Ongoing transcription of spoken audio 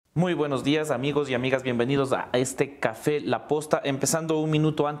Muy buenos días, amigos y amigas, bienvenidos a este Café La Posta, empezando un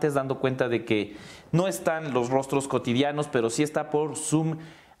minuto antes, dando cuenta de que no están los rostros cotidianos, pero sí está por Zoom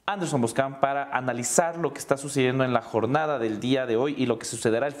Anderson Boscan para analizar lo que está sucediendo en la jornada del día de hoy y lo que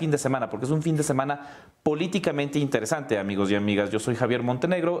sucederá el fin de semana, porque es un fin de semana políticamente interesante, amigos y amigas. Yo soy Javier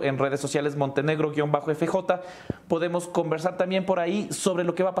Montenegro, en redes sociales Montenegro-FJ. Podemos conversar también por ahí sobre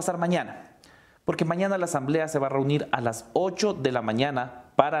lo que va a pasar mañana, porque mañana la Asamblea se va a reunir a las 8 de la mañana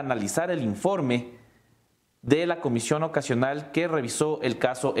para analizar el informe de la comisión ocasional que revisó el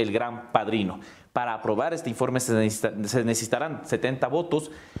caso El Gran Padrino. Para aprobar este informe se necesitarán 70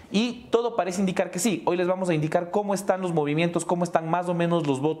 votos y todo parece indicar que sí. Hoy les vamos a indicar cómo están los movimientos, cómo están más o menos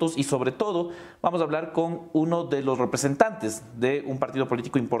los votos y sobre todo vamos a hablar con uno de los representantes de un partido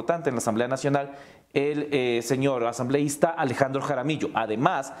político importante en la Asamblea Nacional, el señor asambleísta Alejandro Jaramillo.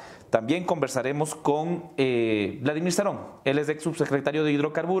 Además, también conversaremos con Vladimir Cerón. Él es ex subsecretario de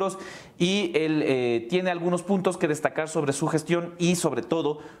Hidrocarburos y él tiene algunos puntos que destacar sobre su gestión y sobre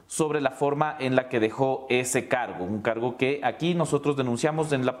todo sobre la forma en la que dejó ese cargo. Un cargo que aquí nosotros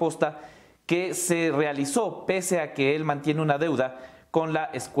denunciamos en La Posta que se realizó pese a que él mantiene una deuda con la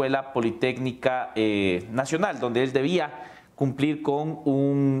Escuela Politécnica Nacional, donde él debía cumplir con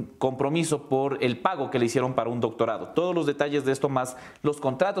un compromiso por el pago que le hicieron para un doctorado. Todos los detalles de esto, más los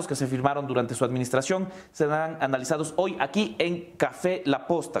contratos que se firmaron durante su administración, serán analizados hoy aquí en Café La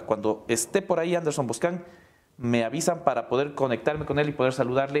Posta. Cuando esté por ahí Anderson Boscan, me avisan para poder conectarme con él y poder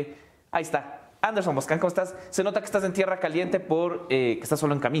saludarle. Ahí está. Anderson Boscan, ¿cómo estás? Se nota que estás en tierra caliente por que estás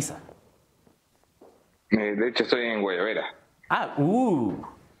solo en camisa. De hecho, estoy en Guayabera. Ah,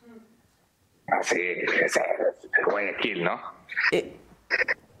 Así, es Guayaquil, ¿no? eh,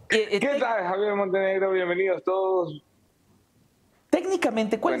 eh, ¿Qué tal, Javier Montenegro? Bienvenidos todos.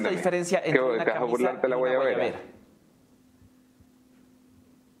 Técnicamente, ¿cuál es la Cuéntame, diferencia ¿qué entre vos una estás a camisa burlarte de y la una guayabera? guayabera?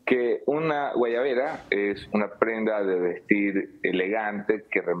 Que una guayabera es una prenda de vestir elegante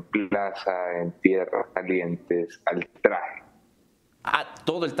que reemplaza en tierras calientes al traje. Ah,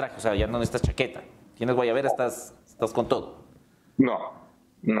 todo el traje, o sea, ya no necesitas chaqueta. Tienes guayabera, estás con todo. No,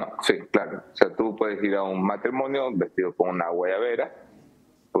 no, sí, claro. O sea, tú puedes ir a un matrimonio vestido con una guayabera,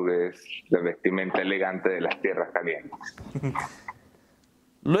 porque es la vestimenta elegante de las tierras calientes.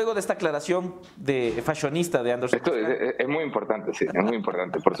 Luego de esta aclaración de fashionista de Anderson Esto Boscan, es muy importante, sí, es muy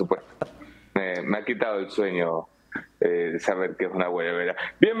importante, por supuesto. Me ha quitado el sueño de saber que es una guayabera.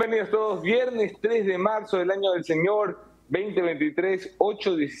 Bienvenidos todos, viernes 3 de marzo del año del Señor 2023,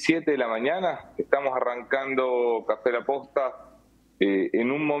 8:17 de la mañana. Estamos arrancando Café La Posta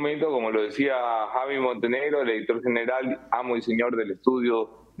en un momento, como lo decía Javi Montenegro, el editor general, amo y señor del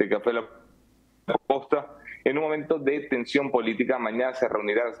estudio de Café La Posta, en un momento de tensión política. Mañana se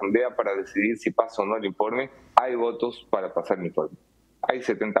reunirá la Asamblea para decidir si pasa o no el informe. Hay votos para pasar el informe. Hay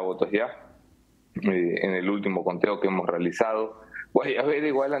 70 votos ya en el último conteo que hemos realizado. Voy a ver,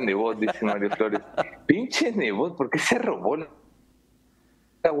 igual a Nebot, dice Mario Flores. Pinche Nebot, ¿por qué se robó la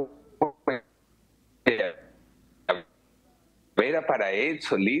era para él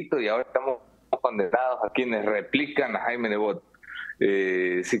solito y ahora estamos condenados a quienes replican a Jaime Nebot?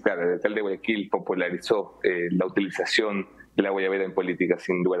 Sí, claro, el alcalde de Guayaquil popularizó la utilización de la guayabera en política,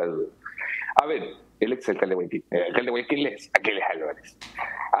 sin lugar a dudas. A ver, el ex alcalde de Guayaquil. El alcalde de Guayaquil es Aquiles Álvarez.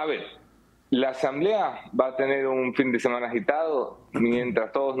 A ver, la Asamblea va a tener un fin de semana agitado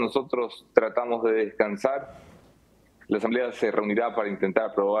mientras todos nosotros tratamos de descansar. La Asamblea se reunirá para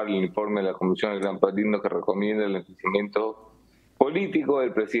intentar aprobar el informe de la Comisión del Gran Padrino que recomienda el enjuiciamiento político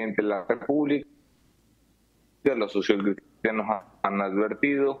del presidente de la República. Los socialcristianos han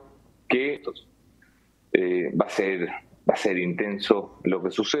advertido que va a ser intenso lo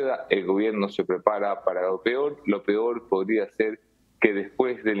que suceda. El gobierno se prepara para lo peor. Lo peor podría ser que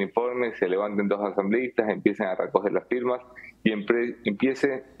después del informe se levanten dos asambleístas, empiecen a recoger las firmas y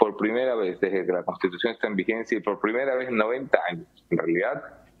empiece por primera vez desde que la Constitución está en vigencia y por primera vez en 90 años, en realidad,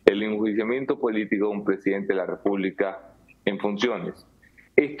 el enjuiciamiento político de un presidente de la República en funciones.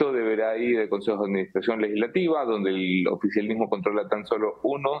 Esto deberá ir al Consejo de Administración Legislativa, donde el oficialismo controla tan solo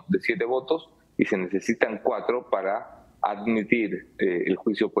 1 de 7 votos y se necesitan 4 para admitir el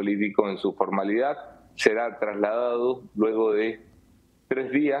juicio político en su formalidad. Será trasladado luego de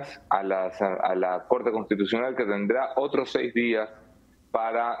 3 días a la Corte Constitucional, que tendrá otros 6 días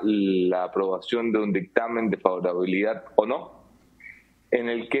para la aprobación de un dictamen de favorabilidad o no, en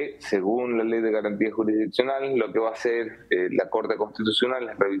el que, según la Ley de Garantía Jurisdiccional, lo que va a hacer la Corte Constitucional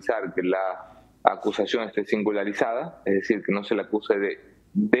es revisar que la acusación esté singularizada, es decir, que no se le acuse de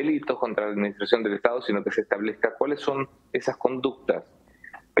delitos contra la administración del Estado, sino que se establezca cuáles son esas conductas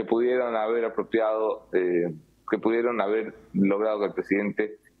que pudieron haber apropiado, que pudieron haber logrado que el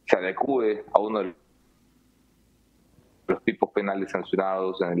presidente se adecue a uno de los tipos penales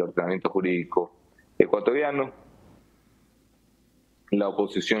sancionados en el ordenamiento jurídico ecuatoriano. La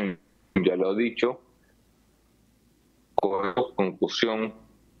oposición ya lo ha dicho, concusión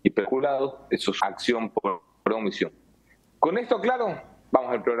y peculado, eso es acción por omisión. Con esto claro,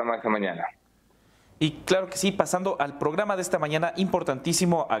 vamos al programa de esta mañana. Y claro que sí, pasando al programa de esta mañana,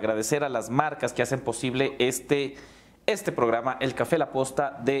 importantísimo agradecer a las marcas que hacen posible este programa, el Café La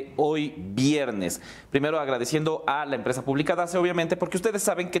Posta de hoy viernes. Primero agradeciendo a la empresa pública DACE, obviamente, porque ustedes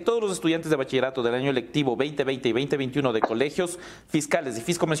saben que todos los estudiantes de bachillerato del año lectivo 2020 y 2021 de colegios fiscales y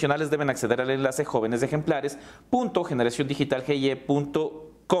fiscomensionales deben acceder al enlace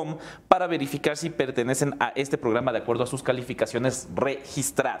jóvenesejemplares.generaciondigitalgie.com para verificar si pertenecen a este programa de acuerdo a sus calificaciones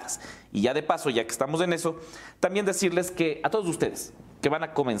registradas. Y ya de paso, ya que estamos en eso, también decirles que a todos ustedes que van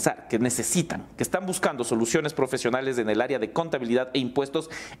a comenzar, que necesitan, que están buscando soluciones profesionales en el área de contabilidad e impuestos,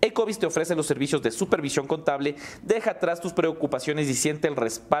 Ecovis te ofrece los servicios de supervisión contable. Deja atrás tus preocupaciones y siente el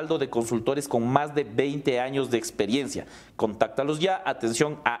respaldo de consultores con más de 20 años de experiencia. Contáctalos ya,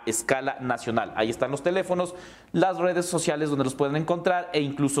 atención a escala nacional. Ahí están los teléfonos, las redes sociales donde los pueden encontrar e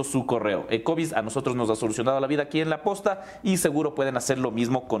incluso su correo. Ecovis a nosotros nos ha solucionado la vida aquí en La Posta y seguro pueden hacer lo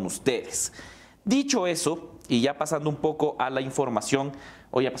mismo con ustedes. Dicho eso, y ya pasando un poco a la información,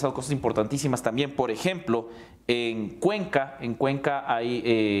 hoy ha pasado cosas importantísimas también. Por ejemplo, en Cuenca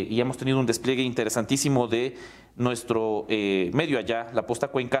hay, y hemos tenido un despliegue interesantísimo de nuestro medio allá, La Posta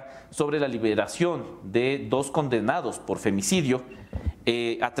Cuenca, sobre la liberación de 2 condenados por femicidio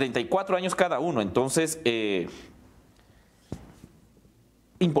a 34 años cada uno. Entonces,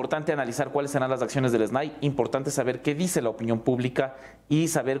 importante analizar cuáles serán las acciones del SNAI, importante saber qué dice la opinión pública y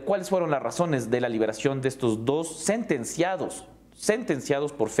saber cuáles fueron las razones de la liberación de estos 2 sentenciados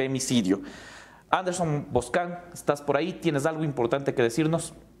por femicidio. Anderson Boscan, ¿estás por ahí? ¿Tienes algo importante que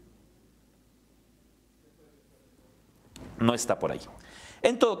decirnos? No está por ahí.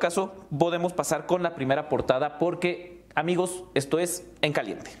 En todo caso, podemos pasar con la primera portada porque, amigos, esto es En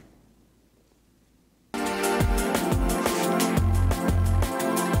Caliente.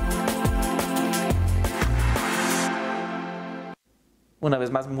 Una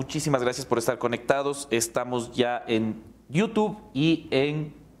vez más, muchísimas gracias por estar conectados. Estamos ya en YouTube y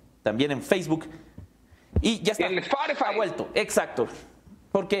también en Facebook. Y ya está. En Spotify. Ha vuelto, exacto.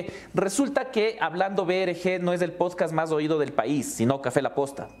 Porque resulta que Hablando BRG no es el podcast más oído del país, sino Café La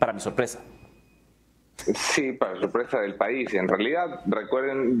Posta, para mi sorpresa. Sí, para sorpresa del país. En realidad,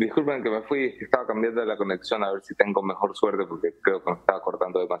 disculpen que me fui, estaba cambiando la conexión a ver si tengo mejor suerte porque creo que me estaba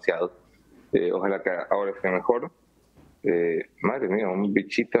cortando demasiado. Ojalá que ahora esté mejor. Madre mía, un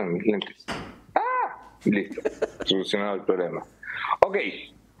bichito en mis lentes. Listo, solucionado el problema. Ok,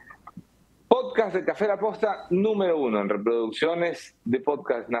 podcast de Café La Posta número 1 en reproducciones de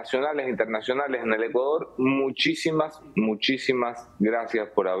podcast nacionales e internacionales en el Ecuador. Muchísimas gracias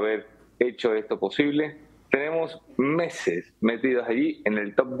por haber hecho esto posible. Tenemos meses metidos allí en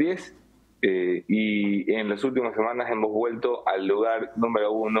el top 10 y en las últimas semanas hemos vuelto al lugar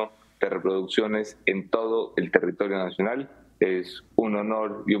número 1 de reproducciones en todo el territorio nacional. Es un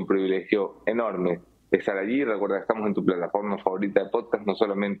honor y un privilegio enorme estar allí. Recuerda que estamos en tu plataforma favorita de podcast, no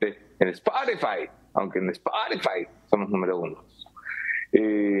solamente en Spotify, aunque en Spotify somos número 1.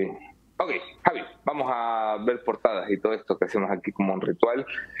 Ok, Javi, vamos a ver portadas y todo esto que hacemos aquí como un ritual.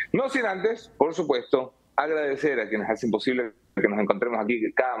 No sin antes, por supuesto, agradecer a quienes hacen posible que nos encontremos aquí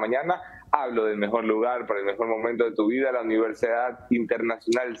cada mañana. Hablo del mejor lugar para el mejor momento de tu vida, la Universidad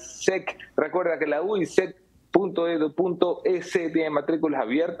Internacional SEC. Recuerda que la uisec.edu.es tiene matrículas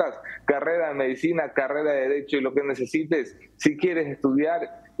abiertas, carrera de medicina, carrera de derecho y lo que necesites. Si quieres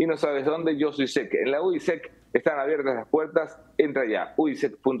estudiar y no sabes dónde, yo soy SEC. En la UISEC están abiertas las puertas, entra ya,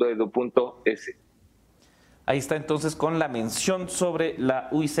 uisec.edu.es. Ahí está entonces con la mención sobre la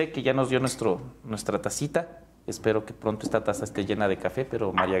UISEC que ya nos dio nuestra tacita. Espero que pronto esta taza esté llena de café,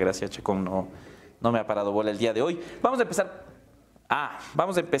 pero María Gracia Chacón no me ha parado bola el día de hoy. Vamos a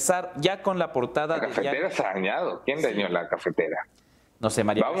empezar ya con la portada. La cafetera se ha dañado. ¿Quién dañó la cafetera? No sé,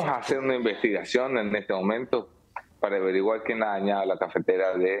 María Vamos Gracia a hacer una investigación en este momento para averiguar quién ha dañado la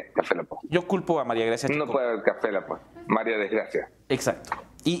cafetera de Café La Posta. Yo culpo a María Gracia Chacón. No puede haber Café La Posta. María Desgracia. Exacto.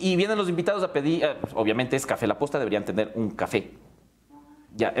 Y vienen los invitados a pedir, obviamente es Café La Posta, deberían tener un café.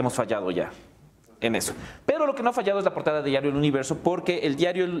 Ya, hemos fallado ya en eso. Pero lo que no ha fallado es la portada de Diario El Universo, porque el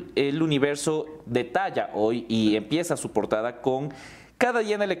diario El Universo detalla hoy y empieza su portada con Cada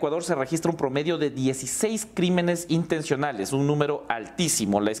día en el Ecuador se registra un promedio de 16 crímenes intencionales, un número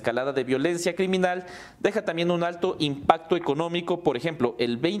altísimo. La escalada de violencia criminal deja también un alto impacto económico. Por ejemplo,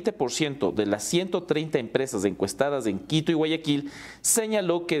 el 20% de las 130 empresas encuestadas en Quito y Guayaquil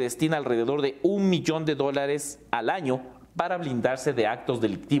señaló que destina alrededor de $1 millón al año para blindarse de actos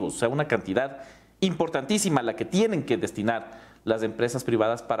delictivos. O sea, una cantidad importantísima la que tienen que destinar las empresas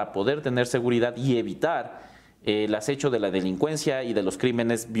privadas para poder tener seguridad y evitar el acecho de la delincuencia y de los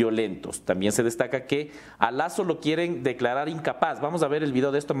crímenes violentos. También se destaca que a Lasso lo quieren declarar incapaz. Vamos a ver el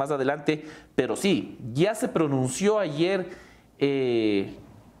video de esto más adelante, pero sí, ya se pronunció ayer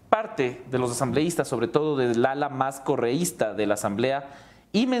parte de los asambleístas, sobre todo del ala más correísta de la Asamblea,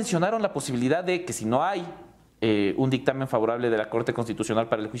 y mencionaron la posibilidad de que si no hay un dictamen favorable de la Corte Constitucional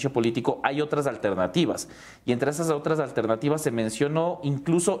para el juicio político, hay otras alternativas. Y entre esas otras alternativas se mencionó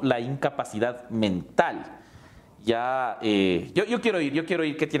incluso la incapacidad mental. Yo quiero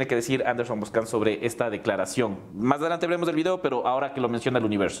oír qué tiene que decir Anderson Boscan sobre esta declaración. Más adelante veremos el video, pero ahora que lo menciona el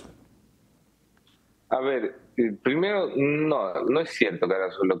Universo. A ver, primero, no es cierto que ahora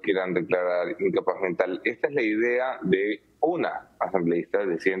solo quieran declarar incapaz mental. Esta es la idea de una asambleísta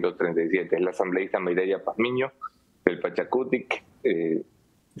de 137, es la asambleísta Mireya Pazmiño del Pachacutic.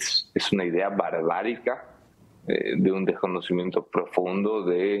 Es una idea barbárica, de un desconocimiento profundo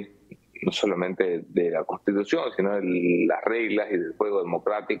de no solamente de la Constitución, sino de las reglas y del juego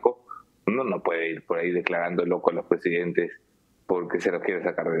democrático. Uno no puede ir por ahí declarando loco a los presidentes porque se los quiere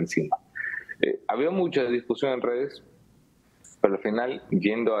sacar de encima. Había mucha discusión en redes, pero al final,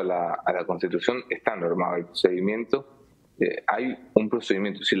 yendo a la Constitución, está normado el procedimiento. Hay un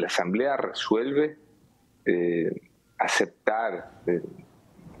procedimiento. Si la Asamblea resuelve aceptar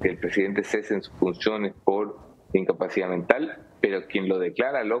que el presidente cese en sus funciones por incapacidad mental, pero quien lo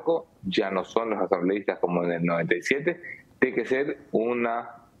declara loco ya no son los asambleístas como en el 97, tiene que ser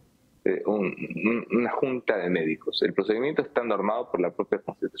una junta de médicos. El procedimiento está normado por la propia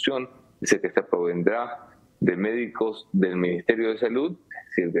Constitución, dice que esta provendrá de médicos del Ministerio de Salud, es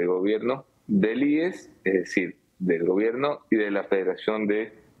decir, del gobierno, del IES, es decir, del gobierno, y de la Federación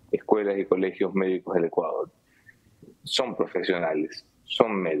de Escuelas y Colegios Médicos del Ecuador. Son profesionales,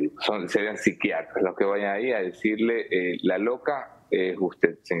 son médicos, serían psiquiatras los que vayan ahí a decirle la loca es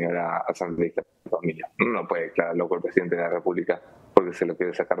usted, señora asambleísta de familia. No puede declarar loco el presidente de la República porque se lo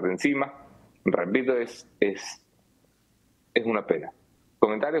quiere sacar de encima. Repito, es una pena.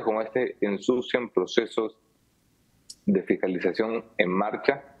 Comentarios como este ensucian procesos de fiscalización en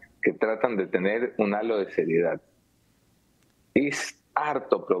marcha que tratan de tener un halo de seriedad. Es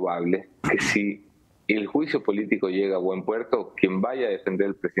harto probable que si el juicio político llega a buen puerto, quien vaya a defender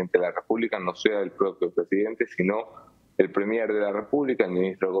al presidente de la República no sea el propio presidente, sino el premier de la República, el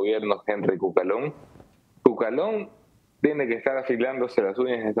ministro de Gobierno, Henry Cucalón. Cucalón tiene que estar afilándose las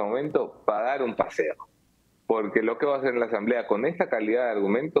uñas en este momento para dar un paseo, porque lo que va a hacer la Asamblea con esta calidad de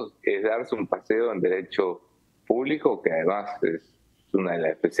argumentos es darse un paseo en derecho público, que además es una de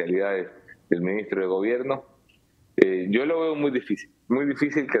las especialidades del ministro de Gobierno. Yo lo veo muy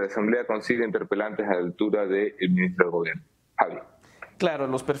difícil que la Asamblea consiga interpelantes a la altura del ministro de Gobierno. Javi. Claro,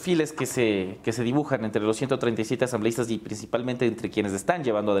 los perfiles que se dibujan entre los 137 asambleístas y principalmente entre quienes están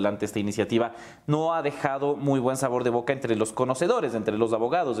llevando adelante esta iniciativa no ha dejado muy buen sabor de boca entre los conocedores, entre los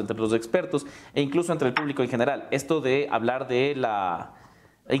abogados, entre los expertos e incluso entre el público en general. Esto de hablar de la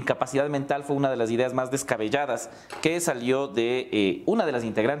incapacidad mental fue una de las ideas más descabelladas que salió de una de las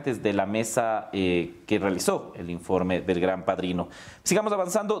integrantes de la mesa que realizó el informe del Gran Padrino. Sigamos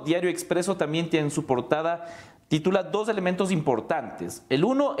avanzando. Diario Expreso también tiene en su portada, titula dos elementos importantes. El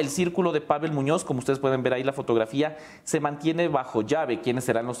uno, el círculo de Pavel Muñoz, como ustedes pueden ver ahí la fotografía, se mantiene bajo llave. ¿Quiénes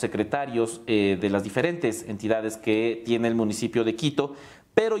serán los secretarios de las diferentes entidades que tiene el municipio de Quito?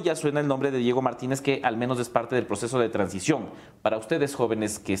 Pero ya suena el nombre de Diego Martínez, que al menos es parte del proceso de transición. Para ustedes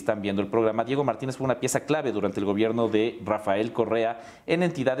jóvenes que están viendo el programa, Diego Martínez fue una pieza clave durante el gobierno de Rafael Correa en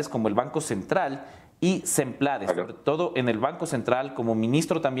entidades como el Banco Central y Semplades, sobre todo en el Banco Central como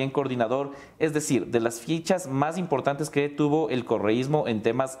ministro también coordinador, es decir, de las fichas más importantes que tuvo el correísmo en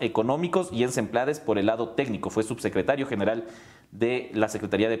temas económicos, y en Semplades por el lado técnico. Fue subsecretario general de la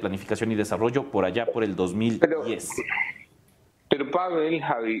Secretaría de Planificación y Desarrollo por allá por el 2010. Pero Pavel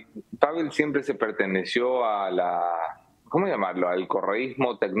siempre se perteneció a ¿cómo llamarlo? Al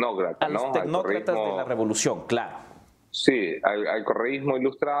correísmo tecnócrata, ¿no? A los tecnócratas de la revolución, claro. Sí, al correísmo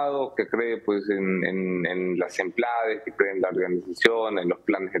ilustrado que cree pues en las Semplades, que cree en la organización, en los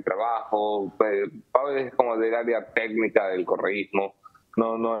planes de trabajo. Pavel es como del área técnica del correísmo,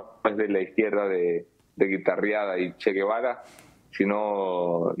 no es de la izquierda de guitarreada y Che Guevara.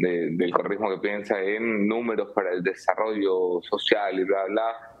 sino del correísmo que piensa en números para el desarrollo social y bla, bla.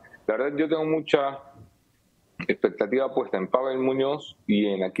 La verdad, yo tengo mucha expectativa puesta en Pavel Muñoz y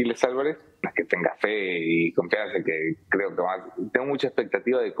en Aquiles Álvarez, las que tenga fe y confianza, que creo que van. Tengo mucha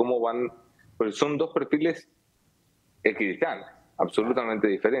expectativa de cómo van, porque son dos perfiles equidistantes, absolutamente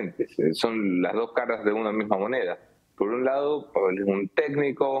diferentes. Son las dos caras de una misma moneda. Por un lado, Pavel es un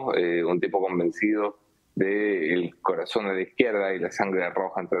técnico, un tipo convencido del corazón a la izquierda y la sangre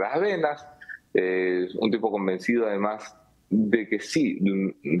roja entre las venas, un tipo convencido además de que sí,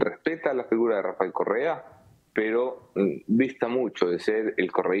 respeta la figura de Rafael Correa, pero dista mucho de ser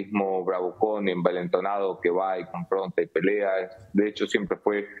el correísmo bravucón y envalentonado que va y confronta y pelea. De hecho, siempre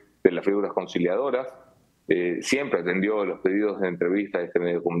fue de las figuras conciliadoras. Siempre atendió los pedidos de entrevista de este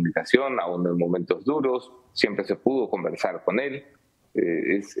medio de comunicación, aún en momentos duros. Siempre se pudo conversar con él.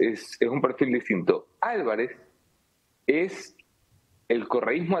 Es un perfil distinto. Álvarez es el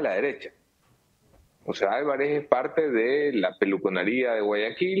correísmo a la derecha. O sea, Álvarez es parte de la peluconería de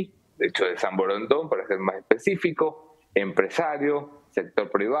Guayaquil, de hecho de San Borondón, para ser más específico, empresario, sector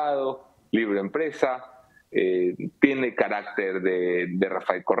privado, libre empresa, tiene carácter de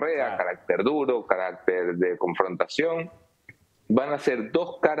Rafael Correa, carácter duro, carácter de confrontación. Van a ser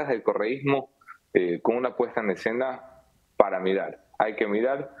dos caras del correísmo con una puesta en escena para mirar. Hay que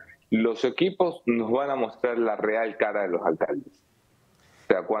mirar. Los equipos nos van a mostrar la real cara de los alcaldes.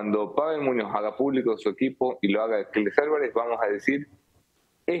 O sea, cuando Pavel Muñoz haga público su equipo y lo haga Aquiles Álvarez, vamos a decir,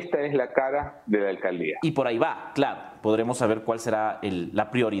 esta es la cara de la alcaldía. Y por ahí va, claro. Podremos saber cuál será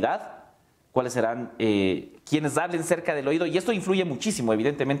la prioridad, cuáles serán quienes hablen cerca del oído. Y esto influye muchísimo,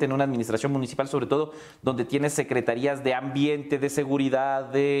 evidentemente, en una administración municipal, sobre todo donde tienes secretarías de ambiente, de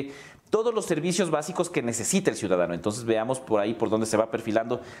seguridad, de todos los servicios básicos que necesita el ciudadano. Entonces veamos por ahí por dónde se va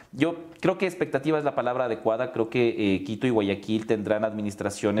perfilando. Yo creo que expectativa es la palabra adecuada. Creo que Quito y Guayaquil tendrán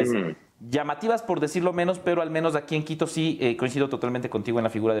administraciones llamativas, por decirlo menos, pero al menos aquí en Quito sí coincido totalmente contigo en la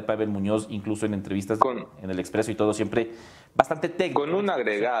figura de Pavel Muñoz, incluso en entrevistas en el Expreso y todo, siempre bastante técnico. Con un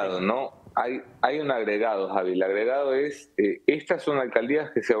agregado, ¿no? Hay un agregado, Javi. El agregado es, estas son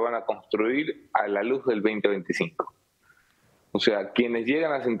alcaldías que se van a construir a la luz del 2025. O sea, quienes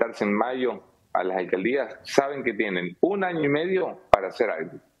llegan a sentarse en mayo a las alcaldías saben que tienen 1 año y medio para hacer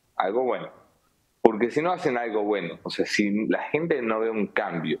algo bueno. Porque si no hacen algo bueno, o sea, si la gente no ve un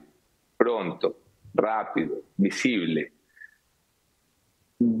cambio pronto, rápido, visible,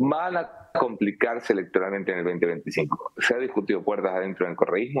 van a complicarse electoralmente en el 2025. Se ha discutido puertas adentro del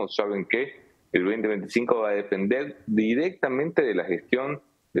correísmo, saben que el 2025 va a depender directamente de la gestión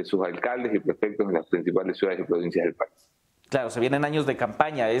de sus alcaldes y prefectos en las principales ciudades y provincias del país. Claro, se vienen años de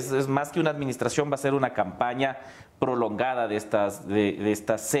campaña, es más que una administración, va a ser una campaña prolongada de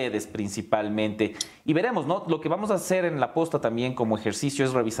estas sedes principalmente. Y veremos, ¿no? Lo que vamos a hacer en la posta también como ejercicio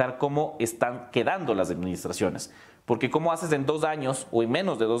es revisar cómo están quedando las administraciones. Porque cómo haces en 2 años o en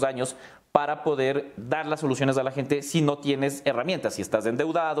menos de 2 años para poder dar las soluciones a la gente si no tienes herramientas, si estás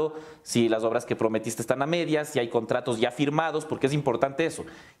endeudado, si las obras que prometiste están a medias, si hay contratos ya firmados, porque es importante eso.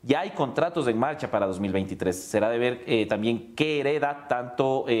 Ya hay contratos en marcha para 2023. Será de ver también qué hereda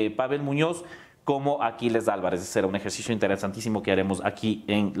tanto Pavel Muñoz como Aquiles Álvarez. Será un ejercicio interesantísimo que haremos aquí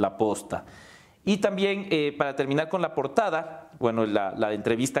en La Posta. Y también, para terminar con la portada, bueno, la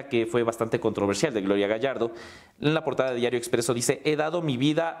entrevista que fue bastante controversial de Gloria Gallardo, en la portada de Diario Expreso dice: he dado mi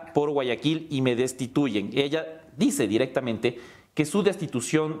vida por Guayaquil y me destituyen. Ella dice directamente que su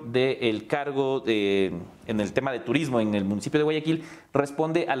destitución del cargo en el tema de turismo en el municipio de Guayaquil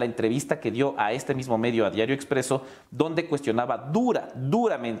responde a la entrevista que dio a este mismo medio, a Diario Expreso, donde cuestionaba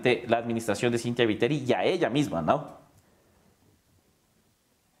duramente la administración de Cynthia Viteri y a ella misma, ¿no?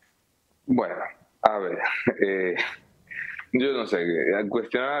 Bueno, a ver, yo no sé,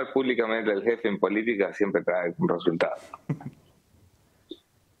 cuestionar públicamente al jefe en política siempre trae un resultado.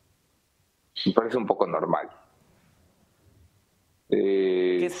 Me parece un poco normal.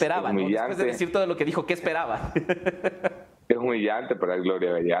 ¿Qué esperaba? ¿No? Después de decir todo lo que dijo, ¿qué esperaba? Es humillante para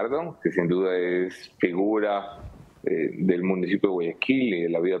Gloria Gallardo, que sin duda es figura del municipio de Guayaquil y de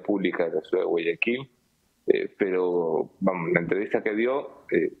la vida pública de la ciudad de Guayaquil. Pero, vamos, la entrevista que dio...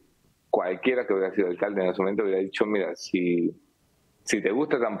 cualquiera que hubiera sido alcalde en ese momento hubiera dicho: mira, si te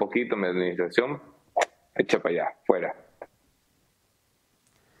gusta tan poquito mi administración, echa para allá, fuera.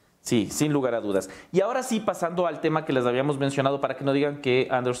 Sí, sin lugar a dudas. Y ahora sí, pasando al tema que les habíamos mencionado, para que no digan que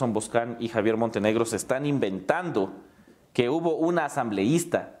Anderson Boscan y Javier Montenegro se están inventando que hubo una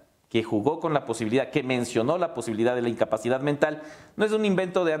asambleísta que jugó con la posibilidad, que mencionó la posibilidad de la incapacidad mental. No es un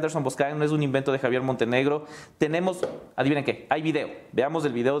invento de Anderson Boscan, no es un invento de Javier Montenegro. Tenemos, adivinen qué, hay video. Veamos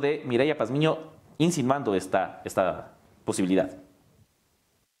el video de Mireya Pazmiño insinuando esta posibilidad.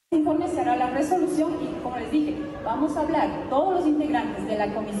 Informe se hará la resolución y, como les dije, vamos a hablar todos los integrantes de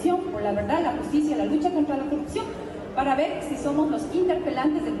la Comisión por la Verdad, la Justicia y la Lucha contra la Corrupción para ver si somos los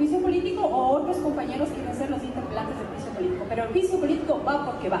interpelantes del juicio político o otros compañeros quieren ser los interpelantes del juicio político. Pero el juicio político va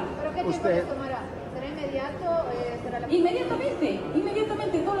porque va. ¿Pero qué tiempo les tomará? ¿Será inmediato? ¿Será la...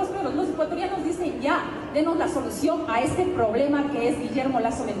 Inmediatamente, todos los pueblos, los ecuatorianos dicen ya, denos la solución a este problema que es Guillermo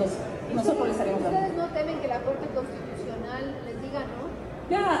Lasso Mendoza. Y nosotros les haremos algo. ¿Ustedes no temen que la Corte Constitucional les diga no?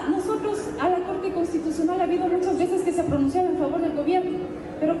 Ya, nosotros a la Corte Constitucional ha habido muchas veces que se ha pronunciado en favor del gobierno,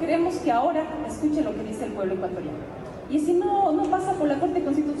 pero queremos que ahora escuche lo que dice el pueblo ecuatoriano. Y si no pasa por la Corte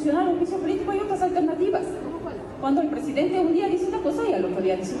Constitucional o un juicio político, hay otras alternativas. Cuando el presidente un día dice una cosa y al otro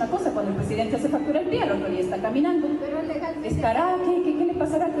día dice una cosa, cuando el presidente se factura el pie, al otro día está caminando. Pero legalmente... ¿Estará? ¿Qué le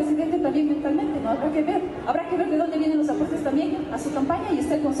pasará al presidente también mentalmente? No habrá que ver. Habrá que ver de dónde vienen los aportes también a su campaña y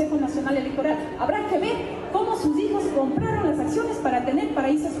está el Consejo Nacional Electoral. Habrá que ver cómo sus hijos compraron las acciones para tener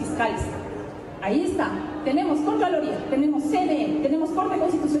paraísos fiscales. Ahí está. Tenemos Contraloría, tenemos CNE, tenemos Corte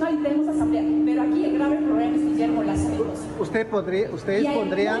Constitucional y tenemos Asamblea. Pero aquí el grave problema es Guillermo Lasso Mendoza. Ustedes y hay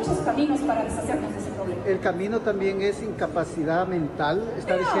pondrían... muchos caminos para deshacernos de ese problema. El camino también es incapacidad mental,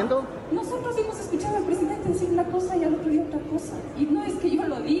 ¿está diciendo? Nosotros hemos escuchado al presidente decir una cosa y al otro día otra cosa. Y no es que yo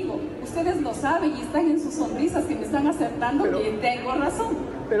lo digo, ustedes lo saben y están en sus sonrisas que me están acertando que tengo razón.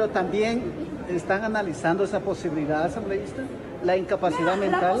 Pero también están analizando esa posibilidad, asambleísta, la incapacidad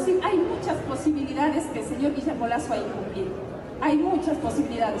mental. Hay muchas posibilidades que el señor Guillermo Lasso ha incumplido. Hay muchas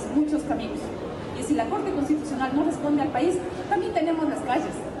posibilidades, muchos caminos. Y si la Corte Constitucional no responde al país, también tenemos las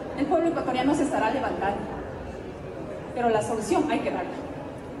calles. El pueblo ecuatoriano se estará levantando. Pero la solución hay que darla.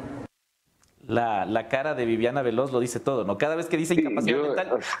 La cara de Viviana Veloz lo dice todo, ¿no? Cada vez que dice incapacidad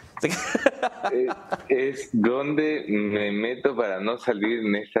mental... Es donde me meto para no salir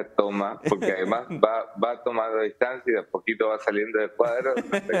en esta toma, porque además va tomando distancia y de a poquito va saliendo del cuadro,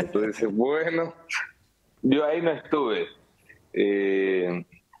 hasta que tú dices, bueno, yo ahí no estuve.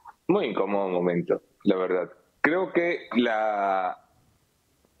 Muy incómodo momento, la verdad. Creo que la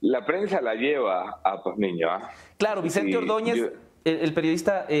prensa la lleva a Pazmiño, ¿ah? Claro, Vicente Ordóñez... El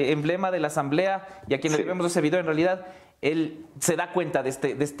periodista emblema de la Asamblea y a quien le vemos ese video, en realidad, él se da cuenta de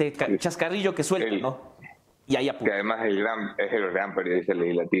este chascarrillo que suelta, ¿no? Y ahí apunta. Que además es el gran periodista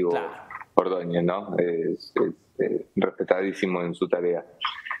legislativo, claro. Ordóñez, ¿no? Es respetadísimo en su tarea.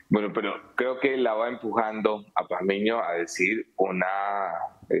 Bueno, pero creo que la va empujando a Pazmiño a decir con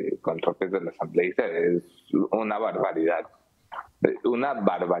respecto a la asambleísta, es una barbaridad. Una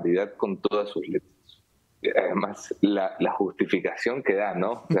barbaridad con todas sus letras. Además, la justificación que da,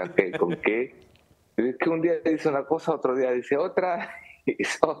 ¿no? O sea, con qué... Es que un día dice una cosa, otro día dice otra, y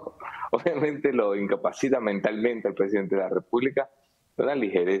eso obviamente lo incapacita mentalmente al presidente de la República, de una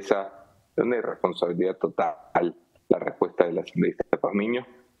ligereza, de una irresponsabilidad total. La respuesta de la asambleísta de Pazmiño,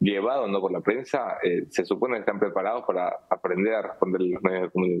 llevado no por la prensa, se supone que están preparados para aprender a responder los medios de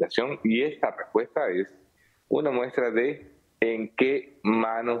comunicación, y esta respuesta es una muestra de en qué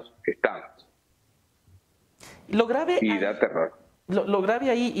manos estamos. Lo grave y da terror. Lo grave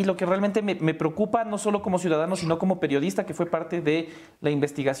ahí y lo que realmente me preocupa, no solo como ciudadano, sino como periodista que fue parte de la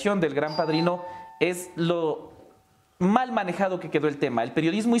investigación del Gran Padrino, es lo mal manejado que quedó el tema. El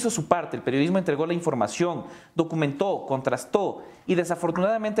periodismo hizo su parte, el periodismo entregó la información, documentó, contrastó, y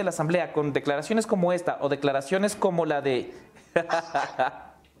desafortunadamente la Asamblea, con declaraciones como esta o declaraciones como la de...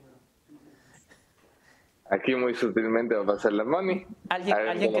 Aquí muy sutilmente va a pasar la money.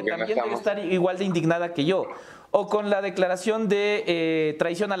 Alguien que también debe estar igual de indignada que yo. O con la declaración de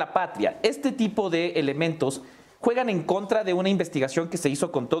traición a la patria. Este tipo de elementos juegan en contra de una investigación que se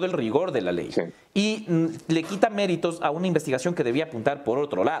hizo con todo el rigor de la ley. Sí. Y le quita méritos a una investigación que debía apuntar por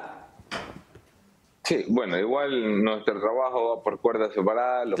otro lado. Sí, bueno, igual nuestro trabajo va por cuerdas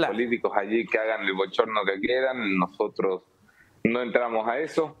separadas. Los políticos allí que hagan el bochorno que quieran. Nosotros no entramos a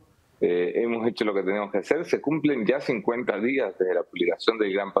eso. Hemos hecho lo que tenemos que hacer. Se cumplen ya 50 días desde la publicación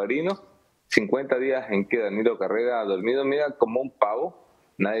del Gran Padrino. 50 días en que Danilo Carrera ha dormido, mira, como un pavo.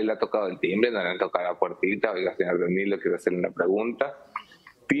 Nadie le ha tocado el timbre, no le han tocado la puertita. Oiga, señor Danilo, quiero hacerle una pregunta.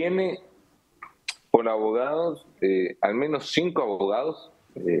 Tiene por abogados, al menos 5 abogados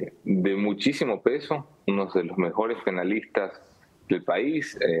de muchísimo peso, unos de los mejores penalistas del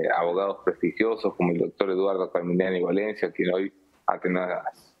país, abogados prestigiosos como el doctor Eduardo Carminiani Valencia, quien hoy ha tenido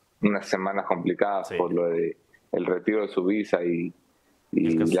unas semanas complicadas por lo de el retiro de su visa y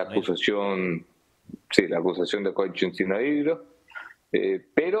la acusación, la acusación de cohecho en hidro,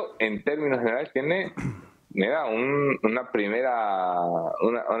 pero en términos generales tiene una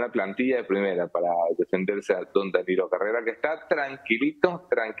plantilla de primera para defenderse a don Danilo Carrera, que está tranquilito.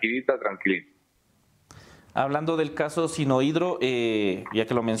 Hablando del caso Sinohydro, ya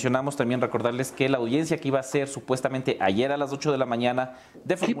que lo mencionamos, también recordarles que la audiencia que iba a ser supuestamente ayer a las 8 de la mañana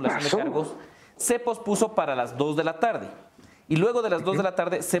de formulación de cargos se pospuso para las 2 de la tarde. Y luego de las 2 de la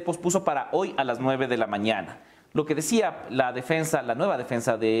tarde se pospuso para hoy a las 9 de la mañana. Lo que decía la defensa, la nueva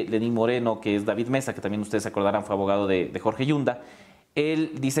defensa de Lenín Moreno, que es David Mesa, que también ustedes se acordarán fue abogado de Jorge Yunda,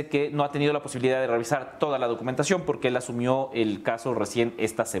 él dice que no ha tenido la posibilidad de revisar toda la documentación porque él asumió el caso recién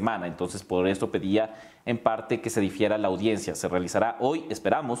esta semana. Entonces, por esto pedía en parte que se difiera la audiencia. Se realizará hoy,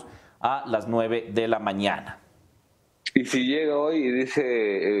 esperamos, a las 9 de la mañana. Y si llega hoy y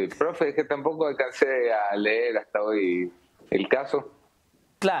dice, profe, es que tampoco alcancé a leer hasta hoy el caso.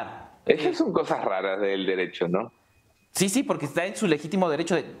 Claro. Esas son cosas raras del derecho, ¿no? Sí, sí, porque está en su legítimo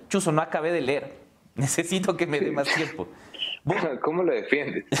derecho de, Chuzo, no acabé de leer. Necesito que me dé más tiempo. ¿Cómo lo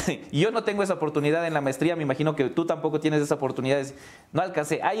defiendes? Yo no tengo esa oportunidad en la maestría, me imagino que tú tampoco tienes esa oportunidad. No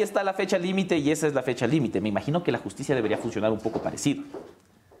alcancé, ahí está la fecha límite y esa es la fecha límite. Me imagino que la justicia debería funcionar un poco parecido.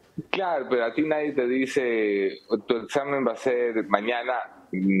 Claro, pero a ti nadie te dice, tu examen va a ser mañana,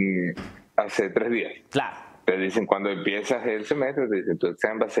 hace 3 días. Claro. Te dicen cuando empiezas el semestre, te dicen tu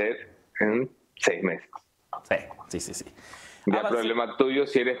examen va a ser en 6 meses. Sí. Ya problema tuyo,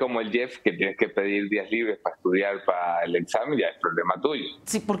 si eres como el Jeff, que tienes que pedir días libres para estudiar para el examen, ya es problema tuyo.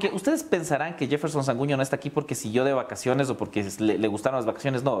 Sí, porque ustedes pensarán que Jefferson Sanguño no está aquí porque siguió de vacaciones o porque le gustaron las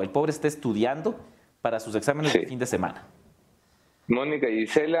vacaciones. No, el pobre está estudiando para sus exámenes de fin de semana. Mónica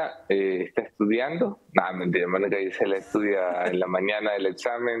Gisela está estudiando. No, mentira, Mónica Gisela estudia en la mañana del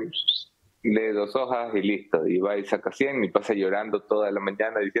examen, lee 2 hojas y listo. Y va y saca 100 y pasa llorando toda la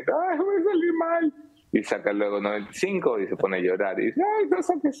mañana diciendo, ¡ay, me salí mal! Y saca luego 95 y se pone a llorar y dice, ¡ay, no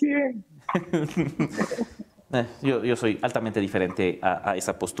saqué 100! Yo soy altamente diferente a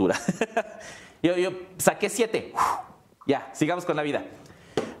esa postura. yo saqué 7. Ya, sigamos con la vida.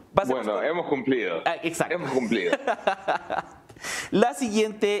 Hemos cumplido. Exacto. Hemos cumplido. La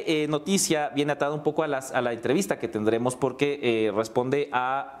siguiente noticia viene atada un poco a la entrevista que tendremos porque responde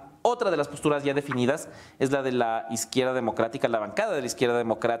a otra de las posturas ya definidas, es la de la izquierda democrática. La bancada de la izquierda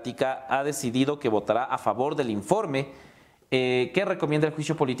democrática ha decidido que votará a favor del informe que recomienda el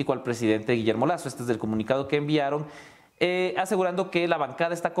juicio político al presidente Guillermo Lasso. Este es del comunicado que enviaron, asegurando que la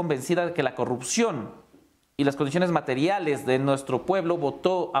bancada está convencida de que la corrupción y las condiciones materiales de nuestro pueblo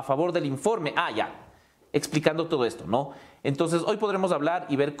votó a favor del informe. Explicando todo esto, ¿no? Entonces, hoy podremos hablar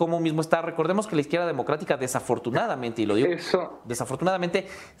y ver cómo mismo está. Recordemos que la izquierda democrática, desafortunadamente, y lo digo, desafortunadamente,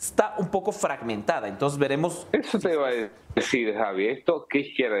 está un poco fragmentada. Entonces, veremos... Eso te iba a decir, Javi. ¿Qué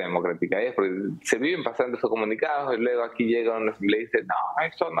izquierda democrática es? Porque se viven pasando esos comunicados y luego aquí llega un y le dice, no,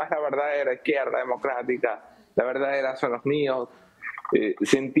 eso no es la verdadera izquierda democrática. La verdadera son los míos.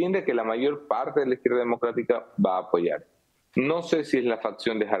 Se entiende que la mayor parte de la izquierda democrática va a apoyar. No sé si es la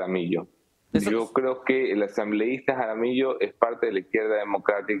facción de Jaramillo. Yo creo que el asambleísta Jaramillo es parte de la izquierda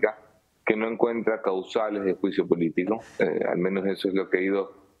democrática que no encuentra causales de juicio político. Al menos eso es lo que he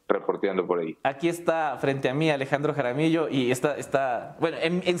ido reporteando por ahí. Aquí está frente a mí Alejandro Jaramillo y bueno,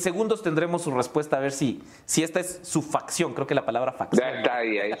 en segundos tendremos su respuesta a ver si esta es su facción. Creo que la palabra facción. Ya está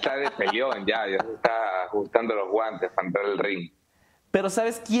ahí está de peleón, ya se está ajustando los guantes para entrar al ring. Pero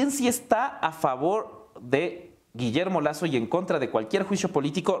 ¿sabes quién sí está a favor de Guillermo Lasso y en contra de cualquier juicio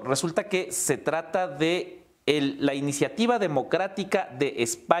político? Resulta que se trata de la Iniciativa Democrática de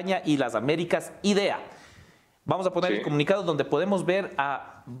España y las Américas, IDEA. Vamos a poner el comunicado donde podemos ver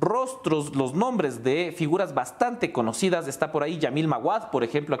a rostros, los nombres de figuras bastante conocidas. Está por ahí Yamil Maguad, por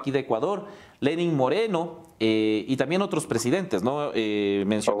ejemplo, aquí de Ecuador, Lenín Moreno y también otros presidentes, ¿no?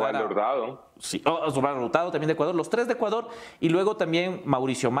 Osvaldo Hurtado. Sí, Osvaldo Hurtado también de Ecuador, los 3 de Ecuador, y luego también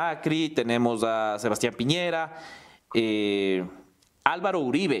Mauricio Macri, tenemos a Sebastián Piñera, Álvaro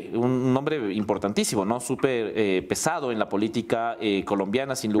Uribe, un nombre importantísimo, ¿no? Súper pesado en la política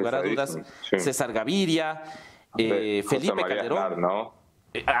colombiana, sin lugar a dudas. Sí. César Gaviria, Felipe Calderón. Aznar, ¿no?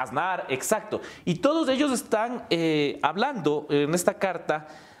 Aznar, exacto. Y todos ellos están hablando en esta carta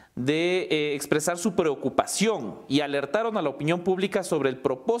de expresar su preocupación y alertaron a la opinión pública sobre el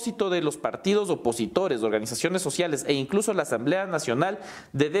propósito de los partidos opositores, organizaciones sociales e incluso la Asamblea Nacional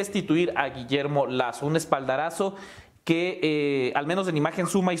de destituir a Guillermo Lasso. Un espaldarazo que al menos en imagen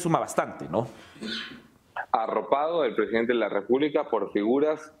suma y suma bastante, ¿no? Arropado del presidente de la República por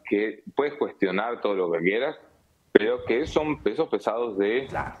figuras que puedes cuestionar todo lo que quieras, pero que son pesos pesados de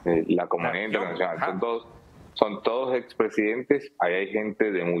la comunidad internacional. Son todos expresidentes. Ahí hay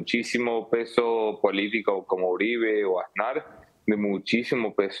gente de muchísimo peso político como Uribe o Aznar, de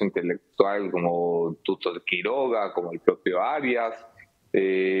muchísimo peso intelectual como Tuto Quiroga, como el propio Arias,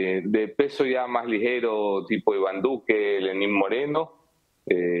 de peso ya más ligero tipo Iván Duque, Lenín Moreno,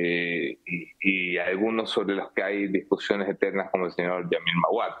 y algunos sobre los que hay discusiones eternas, como el señor Yamil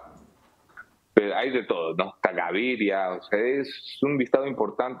Maguad. Pero hay de todo, ¿no? Está Gaviria, o sea, es un listado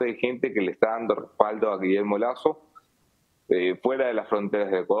importante de gente que le está dando respaldo a Guillermo Lasso fuera de las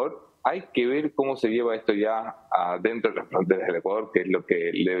fronteras del Ecuador. Hay que ver cómo se lleva esto ya dentro de las fronteras del Ecuador, que es lo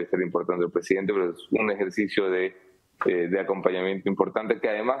que debe ser importante el presidente, pero es un ejercicio de acompañamiento importante, que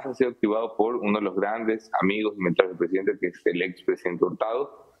además ha sido activado por uno de los grandes amigos y mentores del presidente, que es el expresidente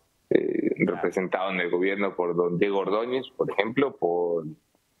Hurtado, representado en el gobierno por don Diego Ordóñez, por ejemplo, por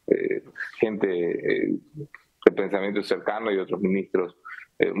gente de pensamiento cercano y otros ministros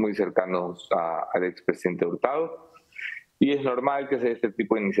muy cercanos al expresidente Hurtado. Y es normal que sea este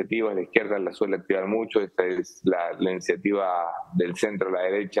tipo de iniciativas, la izquierda la suele activar mucho. Esta es la iniciativa del centro a la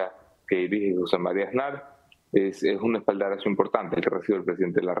derecha que dirige José María Aznar. Es un espaldarazo importante el que recibe el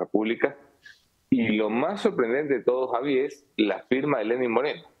presidente de la República. Y lo más sorprendente de todo, Javi, es la firma de Lenín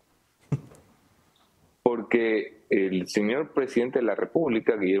Moreno. Porque el señor presidente de la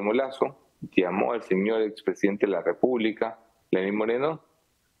República, Guillermo Lasso, llamó al señor expresidente de la República, Lenín Moreno,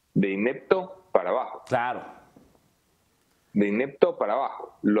 de inepto para abajo. Claro. De inepto para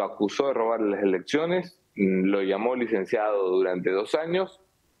abajo. Lo acusó de robar las elecciones, lo llamó licenciado durante 2 años,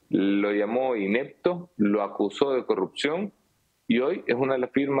 lo llamó inepto, lo acusó de corrupción y hoy es una de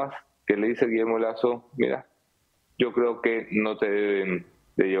las firmas que le dice a Guillermo Lasso: mira, yo creo que no te deben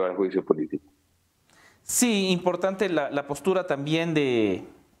de llevar a juicio político. Sí, importante la postura también de,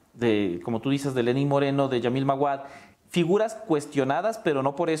 como tú dices, de Lenín Moreno, de Yamil Maguad. Figuras cuestionadas, pero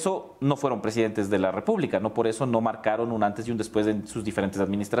no por eso no fueron presidentes de la República, no por eso no marcaron un antes y un después en sus diferentes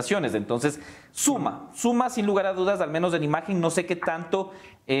administraciones. Entonces, suma sin lugar a dudas, al menos en imagen, no sé qué tanto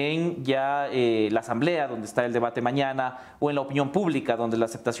en ya la Asamblea, donde está el debate mañana, o en la opinión pública, donde la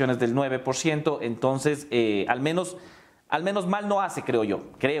aceptación es del 9%. Entonces, al menos mal no hace, creo yo.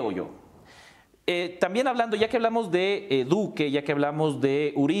 También hablando, ya que hablamos de Duque, ya que hablamos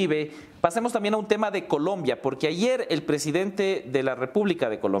de Uribe, pasemos también a un tema de Colombia, porque ayer el presidente de la República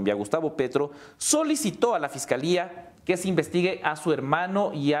de Colombia, Gustavo Petro, solicitó a la Fiscalía que se investigue a su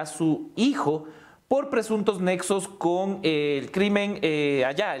hermano y a su hijo por presuntos nexos con el crimen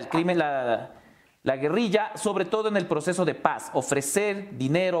la guerrilla, sobre todo en el proceso de paz, ofrecer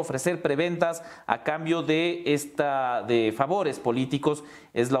dinero, ofrecer preventas a cambio de favores políticos.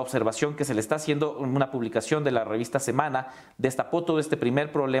 Es la observación que se le está haciendo en una publicación de la revista Semana. Destapó todo este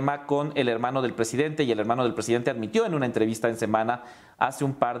primer problema con el hermano del presidente, y el hermano del presidente admitió en una entrevista en Semana hace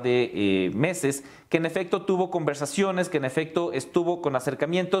un par de meses que en efecto tuvo conversaciones, que en efecto estuvo con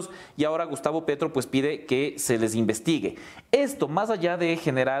acercamientos, y ahora Gustavo Petro pues pide que se les investigue. Esto, más allá de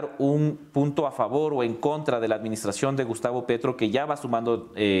generar un punto a favor o en contra de la administración de Gustavo Petro, que ya va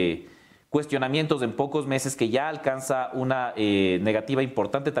sumando cuestionamientos en pocos meses, que ya alcanza una negativa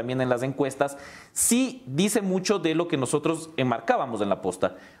importante también en las encuestas, sí dice mucho de lo que nosotros enmarcábamos en la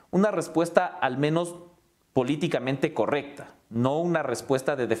posta. Una respuesta al menos políticamente correcta, no una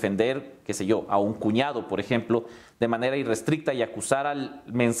respuesta de defender, qué sé yo, a un cuñado, por ejemplo, de manera irrestricta y acusar al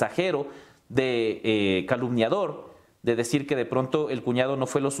mensajero de calumniador, de decir que de pronto el cuñado no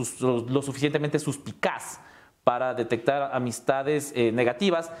fue lo suficientemente suspicaz para detectar amistades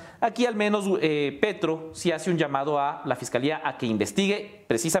negativas. Aquí al menos Petro sí hace un llamado a la Fiscalía a que investigue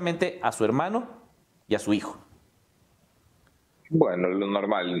precisamente a su hermano y a su hijo. Bueno, lo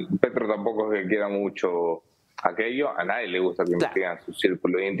normal. Petro tampoco es que quiera mucho aquello. A nadie le gusta que investiguen su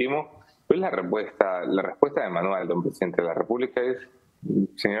círculo íntimo. Pues la respuesta de manual del presidente de la República es: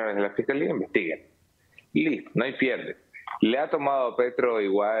 señores de la Fiscalía, investiguen. Listo, no hay pierde. Le ha tomado a Petro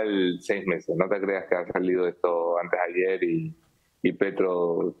igual 6 meses. No te creas que ha salido esto antes de ayer y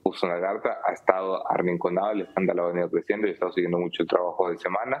Petro puso una carta. Ha estado arrinconado, el escándalo ha venido creciendo y ha estado siguiendo mucho el trabajo de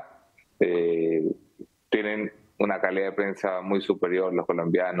Semana. Tienen una calidad de prensa muy superior los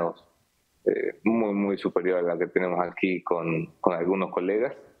colombianos, muy superior a la que tenemos aquí con algunos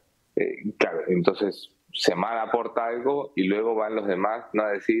colegas. Claro, entonces Semana aporta algo y luego van los demás no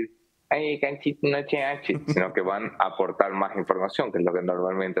a decir: ay, canchito, no sino que van a aportar más información, que es lo que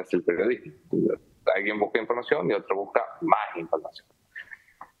normalmente hace el periodismo. Alguien busca información y otro busca más información.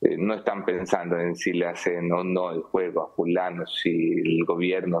 No están pensando en si le hacen o no el juego a fulano, si el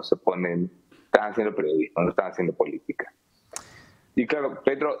gobierno se pone... Están haciendo periodismo, no están haciendo política. Y claro,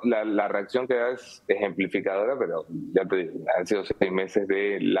 Petro, la reacción que da es ejemplificadora, pero ya te digo, han sido 6 meses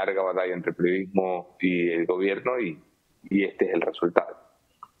de larga batalla entre el periodismo y el gobierno y este es el resultado.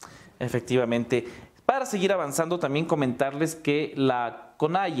 Efectivamente. Para seguir avanzando, también comentarles que la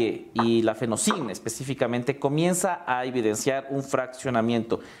CONAIE y la FENOCIN específicamente comienza a evidenciar un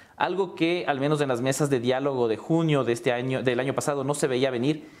fraccionamiento, algo que al menos en las mesas de diálogo de junio de este año, del año pasado, no se veía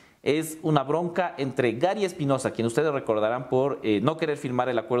venir. Es una bronca entre Gary Espinosa, quien ustedes recordarán por no querer firmar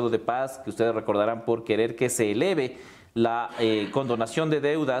el acuerdo de paz, que ustedes recordarán por querer que se eleve la condonación de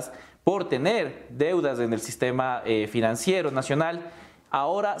deudas, por tener deudas en el sistema financiero nacional.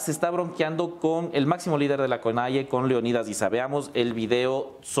 Ahora se está bronqueando con el máximo líder de la CONAIE, con Leonidas Issa. Veamos el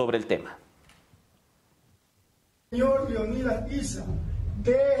video sobre el tema. Señor Leonidas Issa,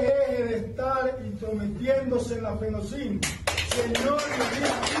 deje de estar intrometiéndose en la FENOCIN. Señor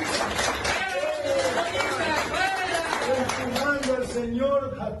Leonidas Issa, empujando al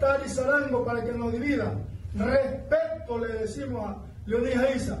señor Hatari Sarango para que nos divida. Respeto le decimos a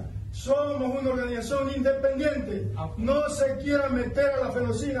Leonidas Issa. Somos una organización independiente. No se quiera meter a la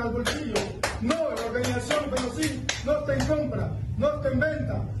FENOCIN al bolsillo. No, la organización FENOCIN no está en compra, no está en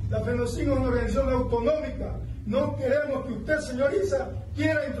venta. La FENOCIN es una organización autonómica. No queremos que usted, señor Issa,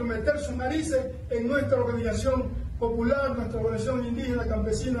 quiera intrometer sus narices en nuestra organización popular, nuestra organización indígena,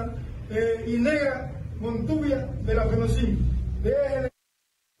 campesina y negra, Montubia de la FENOCIN.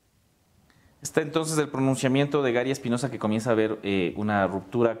 Está entonces el pronunciamiento de Gary Espinosa, que comienza a haber una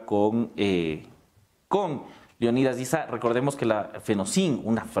ruptura con Leonidas Issa. Recordemos que la FENOCIN,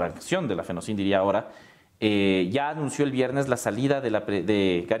 una fracción de la FENOCIN diría ahora, ya anunció el viernes la salida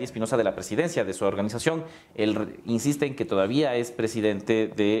de Gary Espinosa de la presidencia de su organización. Él insiste en que todavía es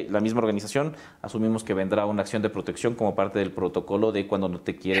presidente de la misma organización. Asumimos que vendrá una acción de protección como parte del protocolo de cuando no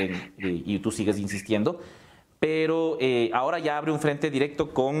te quieren y tú sigues insistiendo. Pero ahora ya abre un frente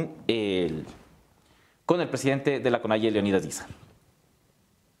directo con el presidente de la CONAIE, Leonidas Issa.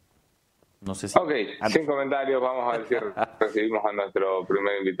 No sé si... Ok, sin comentarios, vamos a ver si recibimos a nuestro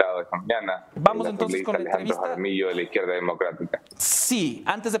primer invitado de esta mañana. Vamos entonces con la entrevista. Jaramillo de la Izquierda Democrática. Sí,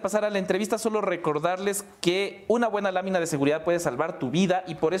 antes de pasar a la entrevista, solo recordarles que una buena lámina de seguridad puede salvar tu vida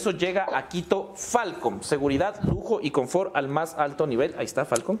y por eso llega a Quito Falcom. Seguridad, lujo y confort al más alto nivel. Ahí está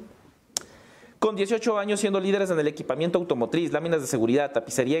Falcom. Con 18 años siendo líderes en el equipamiento automotriz, láminas de seguridad,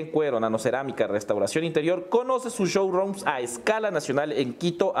 tapicería en cuero, nanocerámica, restauración interior, conoce sus showrooms a escala nacional en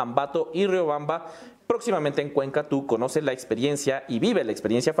Quito, Ambato y Riobamba. Próximamente en Cuenca. Tú conoce la experiencia y vive la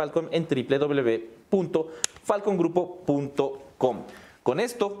experiencia Falcom en www.falcongrupo.com. Con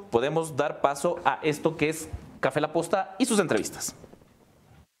esto podemos dar paso a esto que es Café La Posta y sus entrevistas.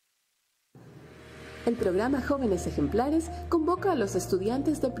 El programa Jóvenes Ejemplares convoca a los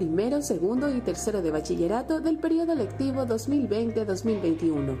estudiantes de primero, segundo y tercero de bachillerato del periodo lectivo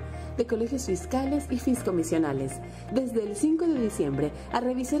 2020-2021 de colegios fiscales y fiscomisionales desde el 5 de diciembre a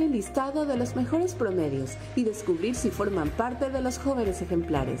revisar el listado de los mejores promedios y descubrir si forman parte de los jóvenes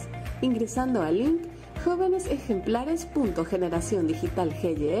ejemplares, ingresando al link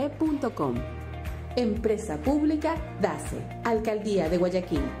jóvenesejemplares.generaciondigitalgye.com. Empresa Pública DACE, Alcaldía de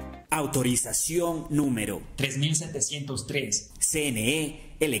Guayaquil. Autorización número 3703.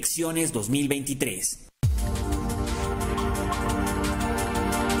 CNE, elecciones 2023.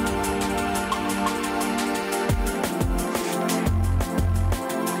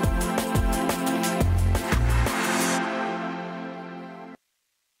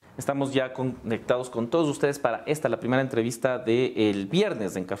 Estamos ya conectados con todos ustedes para la primera entrevista del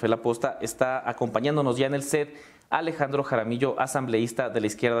viernes en Café La Posta. Está acompañándonos ya en el set Alejandro Jaramillo, asambleísta de la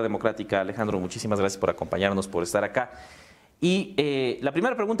Izquierda Democrática. Alejandro, muchísimas gracias por acompañarnos, por estar acá. Y la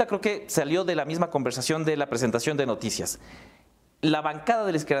primera pregunta creo que salió de la misma conversación de la presentación de noticias. La bancada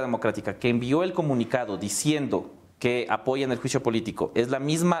de la Izquierda Democrática que envió el comunicado diciendo que apoyan el juicio político, ¿es la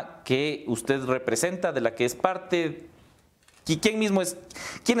misma que usted representa, de la que es parte? ¿Quién es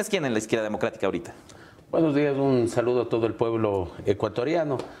quién en la Izquierda Democrática ahorita? Buenos días, un saludo a todo el pueblo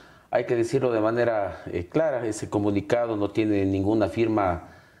ecuatoriano. Hay que decirlo de manera clara, ese comunicado no tiene ninguna firma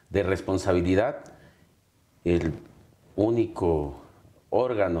de responsabilidad. El único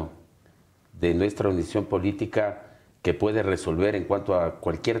órgano de nuestra organización política que puede resolver en cuanto a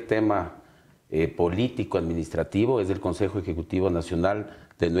cualquier tema político, administrativo, es el Consejo Ejecutivo Nacional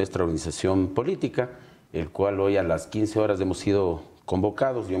de nuestra organización política, el cual hoy a las 15 horas hemos sido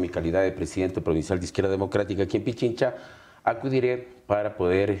convocados. Yo, en mi calidad de presidente provincial de Izquierda Democrática aquí en Pichincha, acudiré para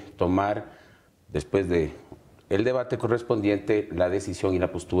poder tomar, después del debate correspondiente, la decisión y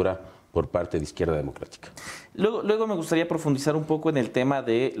la postura por parte de Izquierda Democrática. Luego me gustaría profundizar un poco en el tema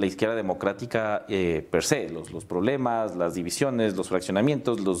de la Izquierda Democrática per se, los problemas, las divisiones, los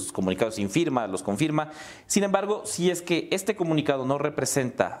fraccionamientos, los comunicados sin firma, los confirma. Sin embargo, si es que este comunicado no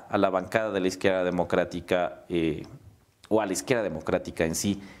representa a la bancada de la Izquierda Democrática o a la Izquierda Democrática en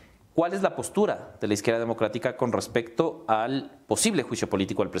sí, ¿Cuál es la postura de la izquierda democrática con respecto al posible juicio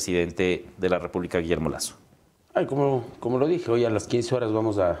político al presidente de la República, Guillermo Lasso? Como lo dije, hoy a las 15 horas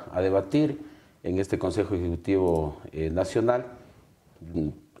vamos a debatir en este Consejo Ejecutivo Nacional.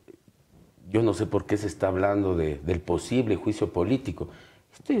 Yo no sé por qué se está hablando del posible juicio político.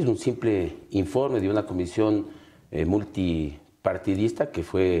 Este es un simple informe de una comisión multipartidista que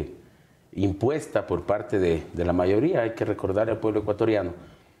fue impuesta por parte de la mayoría. Hay que recordar al pueblo ecuatoriano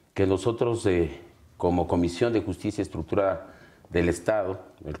que nosotros, como Comisión de Justicia Estructurada del Estado,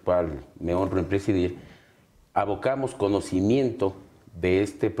 el cual me honro en presidir, abocamos conocimiento de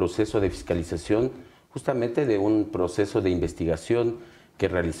este proceso de fiscalización, justamente de un proceso de investigación que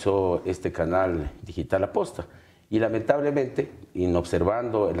realizó este canal digital Aposta. Y lamentablemente,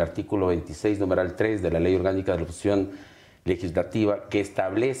 observando el artículo 26, numeral 3 de la Ley Orgánica de la Oposición Legislativa, que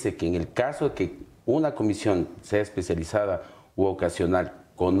establece que en el caso de que una comisión sea especializada u ocasional,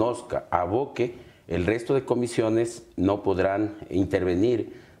 conozca, aboque, el resto de comisiones no podrán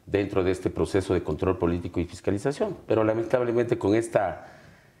intervenir dentro de este proceso de control político y fiscalización. Pero lamentablemente con esta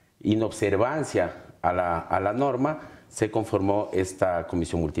inobservancia a la norma se conformó esta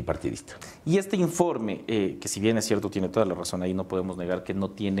comisión multipartidista. Y este informe, que si bien es cierto, tiene toda la razón ahí, no podemos negar que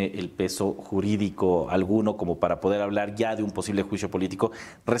no tiene el peso jurídico alguno como para poder hablar ya de un posible juicio político,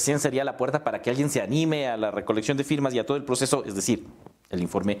 recién sería la puerta para que alguien se anime a la recolección de firmas y a todo el proceso, es decir, el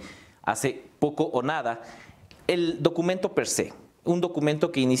informe hace poco o nada. El documento per se, un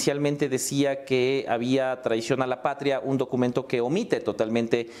documento que inicialmente decía que había traición a la patria, un documento que omite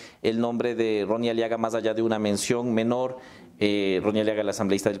totalmente el nombre de Ronnie Aliaga, más allá de una mención menor, Ronnie Aliaga, el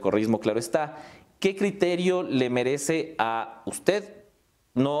asambleísta del correísmo, claro está. ¿Qué criterio le merece a usted,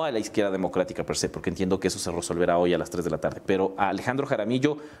 no a la izquierda democrática per se, porque entiendo que eso se resolverá hoy a las 3 de la tarde, pero a Alejandro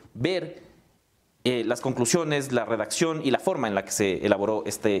Jaramillo, ver las conclusiones, la redacción y la forma en la que se elaboró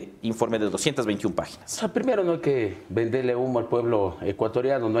este informe de 221 páginas? O sea, primero, no hay que venderle humo al pueblo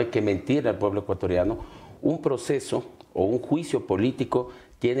ecuatoriano, no hay que mentir al pueblo ecuatoriano. Un proceso o un juicio político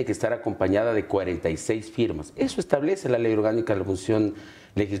tiene que estar acompañada de 46 firmas. Eso establece la Ley Orgánica de la Función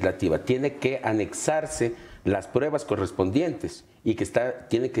Legislativa. Tiene que anexarse las pruebas correspondientes y que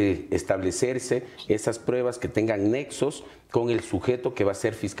tiene que establecerse esas pruebas que tengan nexos con el sujeto que va a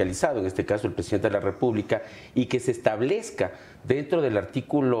ser fiscalizado, en este caso el presidente de la República, y que se establezca dentro del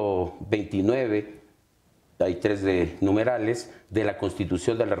artículo 29, hay 3 de numerales, de la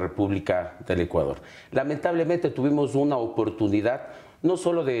Constitución de la República del Ecuador. Lamentablemente tuvimos una oportunidad no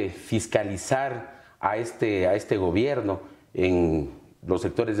solo de fiscalizar a este gobierno en los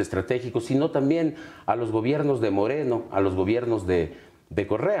sectores estratégicos, sino también a los gobiernos de Moreno, a los gobiernos de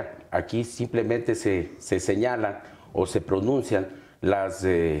Correa. Aquí simplemente se señalan o se pronuncian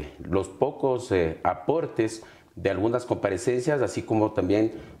los pocos aportes de algunas comparecencias, así como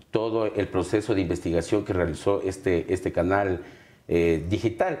también todo el proceso de investigación que realizó este canal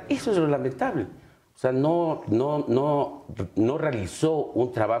digital. Eso es lo lamentable. O sea, no realizó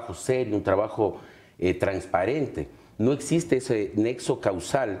un trabajo serio, un trabajo transparente. No existe ese nexo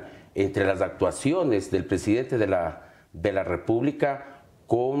causal entre las actuaciones del presidente de la República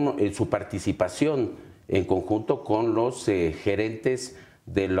con su participación en conjunto con los gerentes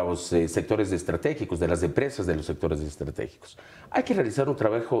de los sectores estratégicos, de las empresas de los sectores estratégicos. Hay que realizar un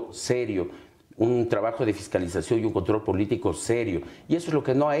trabajo serio, un trabajo de fiscalización y un control político serio. Y eso es lo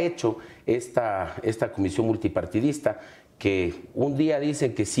que no ha hecho esta comisión multipartidista, que un día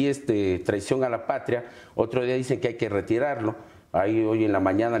dicen que sí es traición a la patria, otro día dicen que hay que retirarlo. Ahí hoy en la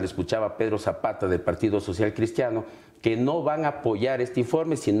mañana le escuchaba a Pedro Zapata del Partido Social Cristiano que no van a apoyar este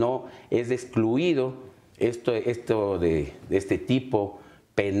informe, sino es excluido esto de este tipo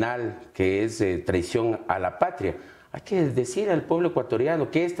penal que es traición a la patria. Hay que decir al pueblo ecuatoriano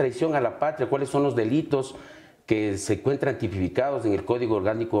qué es traición a la patria, cuáles son los delitos que se encuentran tipificados en el Código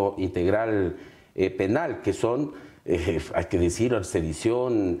Orgánico Integral Penal, que son, hay que decir,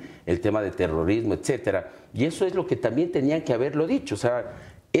 sedición, el tema de terrorismo, etcétera. Y eso es lo que también tenían que haberlo dicho. O sea,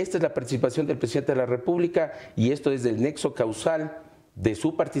 esta es la participación del presidente de la República y esto es el nexo causal de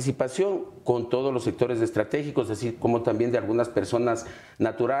su participación con todos los sectores estratégicos, así como también de algunas personas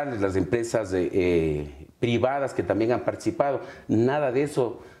naturales, las empresas privadas que también han participado. Nada de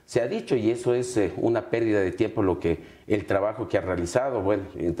eso se ha dicho y eso es una pérdida de tiempo el trabajo que ha realizado, bueno,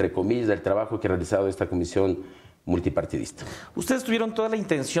 entre comillas, el trabajo que ha realizado esta comisión multipartidista. Ustedes tuvieron toda la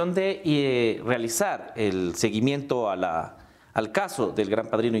intención de realizar el seguimiento al caso del Gran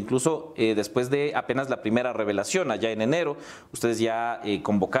Padrino, incluso después de apenas la primera revelación allá en enero. Ustedes ya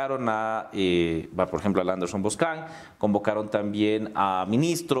convocaron por ejemplo, a Anderson Boscan, convocaron también a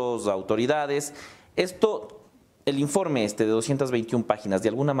ministros, a autoridades. Esto el informe este de 221 páginas de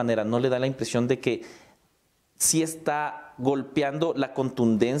alguna manera no le da la impresión de que sí está golpeando la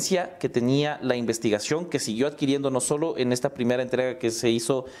contundencia que tenía la investigación, que siguió adquiriendo no solo en esta primera entrega que se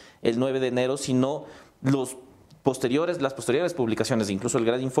hizo el 9 de enero, sino las posteriores publicaciones, incluso el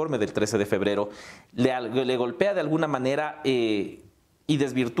gran informe del 13 de febrero, le golpea de alguna manera y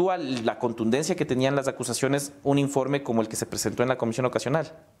desvirtúa la contundencia que tenían las acusaciones un informe como el que se presentó en la comisión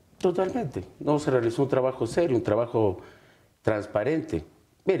ocasional. Totalmente. No se realizó un trabajo serio, un trabajo transparente.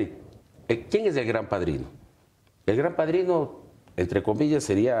 Mire, ¿quién es el Gran Padrino? El Gran Padrino, entre comillas,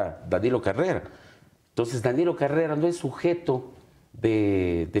 sería Danilo Carrera. Entonces, Danilo Carrera no es sujeto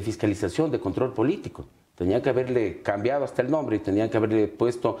de fiscalización, de control político. Tenían que haberle cambiado hasta el nombre y tenían que haberle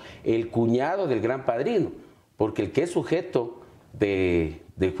puesto el cuñado del Gran Padrino, porque el que es sujeto de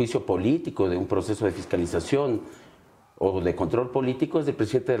juicio político, de un proceso de fiscalización o de control político es el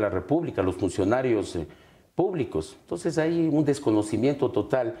presidente de la República, los funcionarios públicos. Entonces hay un desconocimiento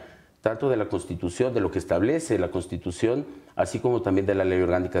total tanto de la Constitución, de lo que establece la Constitución, así como también de la Ley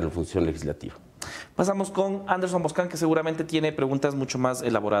Orgánica de la Función Legislativa. Pasamos con Anderson Boscan, que seguramente tiene preguntas mucho más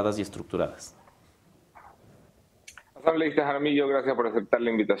elaboradas y estructuradas. Asambleísta Jaramillo, gracias por aceptar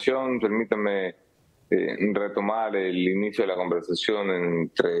la invitación. Permítame retomar el inicio de la conversación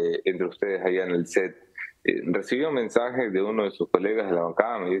entre ustedes allá en el set. Recibí un mensaje de uno de sus colegas de la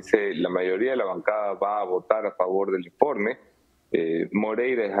bancada, me dice: la mayoría de la bancada va a votar a favor del informe.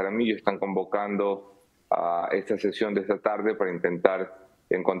 Moreira y Jaramillo están convocando a esta sesión de esta tarde para intentar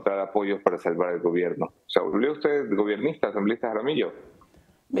encontrar apoyos para salvar el gobierno. ¿Se volvió usted gobernista, asambleísta Jaramillo?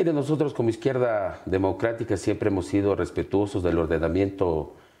 Mire, nosotros como Izquierda Democrática siempre hemos sido respetuosos del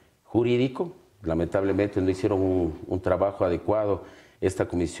ordenamiento jurídico. Lamentablemente no hicieron un trabajo adecuado esta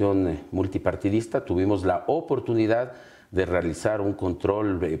comisión multipartidista. Tuvimos la oportunidad de realizar un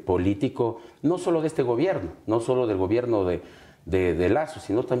control político, no solo de este gobierno, no solo del gobierno de Lasso,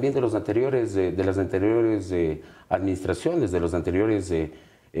 sino también de las anteriores administraciones, de los anteriores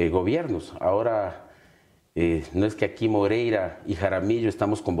gobiernos. Ahora, no es que aquí Moreira y Jaramillo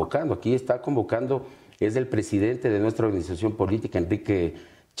estamos convocando, aquí está convocando es el presidente de nuestra organización política, Enrique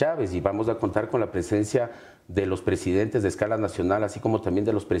Chávez, y vamos a contar con la presencia de los presidentes de escala nacional, así como también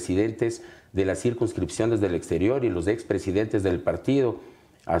de los presidentes de las circunscripciones del exterior y los expresidentes del partido,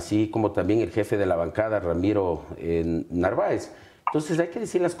 así como también el jefe de la bancada, Ramiro Narváez. Entonces hay que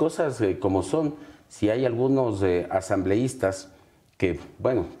decir las cosas como son. Si hay algunos asambleístas que,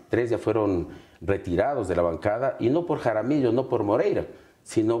 bueno, 3 ya fueron retirados de la bancada, y no por Jaramillo, no por Moreira,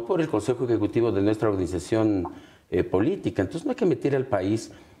 sino por el Consejo Ejecutivo de nuestra organización política. Entonces no hay que meter al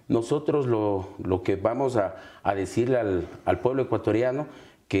país. Nosotros lo que vamos a decirle al pueblo ecuatoriano,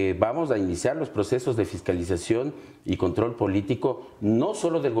 que vamos a iniciar los procesos de fiscalización y control político, no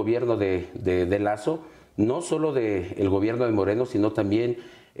solo del gobierno de Lasso, no solo del gobierno de Moreno, sino también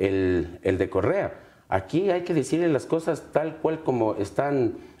el de Correa. Aquí hay que decirle las cosas tal cual como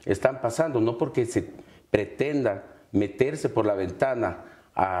están pasando, no porque se pretenda meterse por la ventana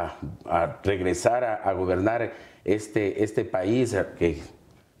a regresar a gobernar este país, que,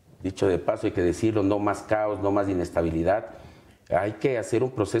 dicho de paso, hay que decirlo, no más caos, no más inestabilidad. Hay que hacer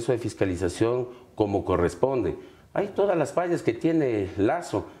un proceso de fiscalización como corresponde. Hay todas las fallas que tiene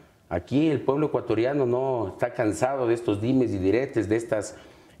Lasso. Aquí el pueblo ecuatoriano no está cansado de estos dimes y diretes, de estas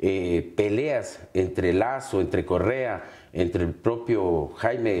peleas entre Lasso, entre Correa, entre el propio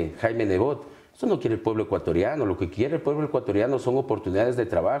Jaime Nebot. Eso no quiere el pueblo ecuatoriano. Lo que quiere el pueblo ecuatoriano son oportunidades de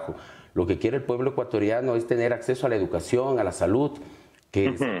trabajo. Lo que quiere el pueblo ecuatoriano es tener acceso a la educación, a la salud,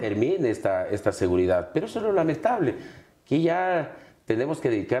 que se termine esta seguridad. Pero eso es lo lamentable, que ya tenemos que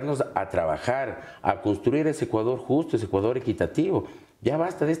dedicarnos a trabajar, a construir ese Ecuador justo, ese Ecuador equitativo. Ya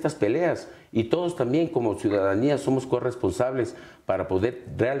basta de estas peleas, y todos también como ciudadanía somos corresponsables para poder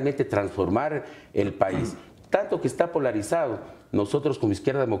realmente transformar el país. Tanto que está polarizado, nosotros como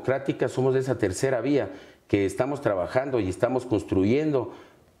Izquierda Democrática somos de esa tercera vía que estamos trabajando y estamos construyendo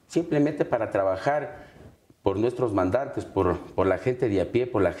simplemente para trabajar por nuestros mandantes, por la gente de a pie,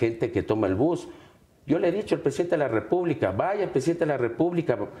 por la gente que toma el bus. Yo le he dicho al presidente de la República: vaya, presidente de la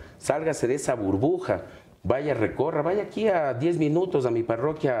República, sálgase de esa burbuja, vaya, recorra, vaya aquí a 10 minutos a mi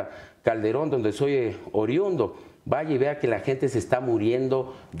parroquia Calderón, donde soy oriundo, vaya y vea que la gente se está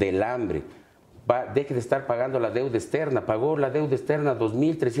muriendo del hambre. Deje de estar pagando la deuda externa. Pagó la deuda externa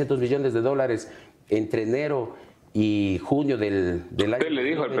 $2.300 millones entre enero y junio del año. ¿Usted le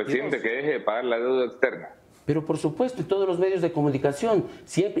dijo al presidente que deje de pagar la deuda externa? Pero por supuesto, en todos los medios de comunicación,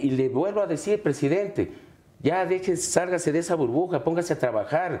 siempre, y le vuelvo a decir, presidente, ya sálgase de esa burbuja, póngase a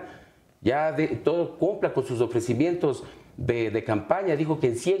trabajar, ya todo cumpla con sus ofrecimientos de campaña. Dijo que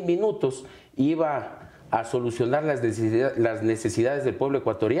en 100 minutos iba a solucionar las necesidades del pueblo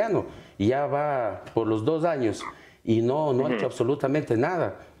ecuatoriano. Y ya va por los 2 años y no ha hecho absolutamente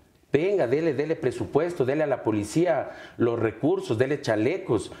nada. Venga, dele presupuesto, dele a la policía los recursos, dele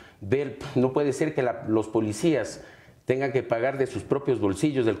chalecos. No puede ser que los policías tengan que pagar de sus propios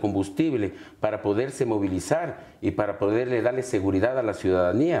bolsillos del combustible para poderse movilizar y para poderle darle seguridad a la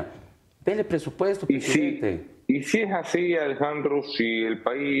ciudadanía. Dele presupuesto, presidente. Y si es así, Alejandro, si el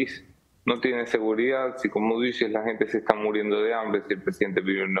país no tiene seguridad, si como dices la gente se está muriendo de hambre, si el presidente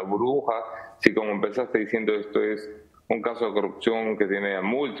vive en una burbuja, si como empezaste diciendo esto es un caso de corrupción que tiene a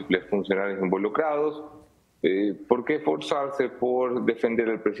múltiples funcionarios involucrados, ¿por qué esforzarse por defender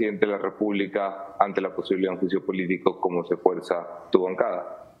al presidente de la República ante la posibilidad de un juicio político como se fuerza tu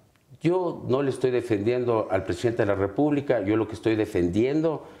bancada? Yo no le estoy defendiendo al presidente de la República, yo lo que estoy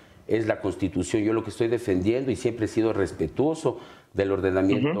defendiendo es la Constitución, yo lo que estoy defendiendo y siempre he sido respetuoso del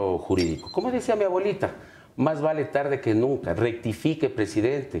ordenamiento jurídico. Como decía mi abuelita, más vale tarde que nunca. Rectifique,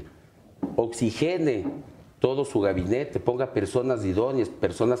 presidente, oxigene todo su gabinete, ponga personas idóneas,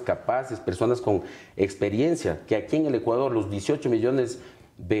 personas capaces, personas con experiencia, que aquí en el Ecuador, los 18 millones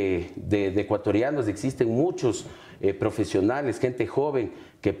de ecuatorianos, existen muchos profesionales, gente joven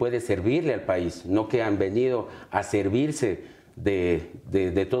que puede servirle al país, no que han venido a servirse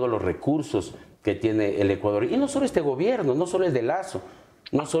de todos los recursos que tiene el Ecuador. Y no solo este gobierno, no solo el de Lasso,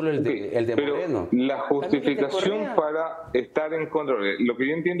 no solo el de Moreno. La justificación para estar en contra, lo que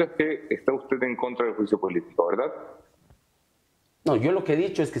yo entiendo es que está usted en contra del juicio político, ¿verdad? No, yo lo que he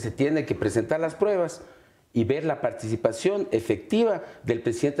dicho es que se tiene que presentar las pruebas y ver la participación efectiva del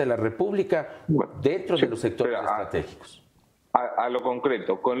presidente de la República dentro de los sectores estratégicos. A lo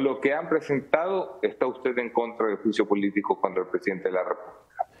concreto, con lo que han presentado, ¿está usted en contra del juicio político contra el presidente de la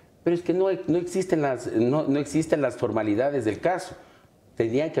República? Pero es que no existen las formalidades del caso.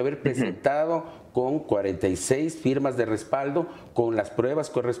 Tenían que haber presentado con 46 firmas de respaldo, con las pruebas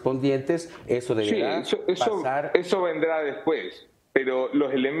correspondientes. Eso deberá pasar. Eso vendrá después, pero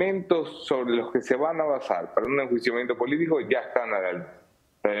los elementos sobre los que se van a basar para un enjuiciamiento político ya están adelante.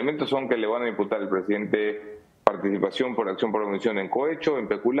 Los elementos son que le van a imputar al presidente participación por acción por omisión en cohecho, en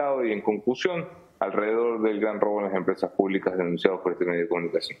peculado y en concusión alrededor del gran robo en las empresas públicas denunciados por este medio de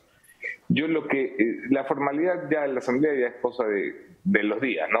comunicación. La formalidad ya en la Asamblea ya es cosa de los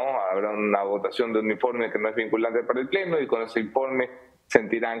días, ¿no? Habrá una votación de un informe que no es vinculante para el Pleno y con ese informe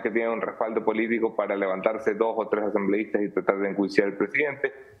sentirán que tienen un respaldo político para levantarse 2 o 3 asambleístas y tratar de enjuiciar al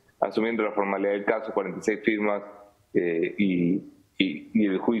presidente, asumiendo la formalidad del caso, 46 firmas y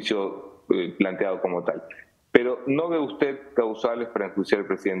el juicio planteado como tal. Pero ¿no ve usted causales para enjuiciar al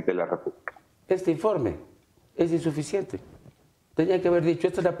presidente de la República? Este informe es insuficiente. Tenía que haber dicho,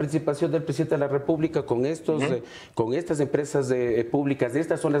 esta es la participación del presidente de la República con estas empresas públicas.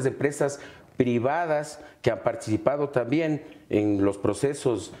 Estas son las empresas privadas que han participado también en los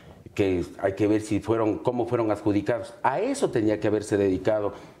procesos que hay que ver cómo fueron adjudicados. A eso tenía que haberse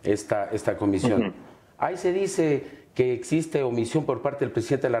dedicado esta comisión. Ahí se dice que existe omisión por parte del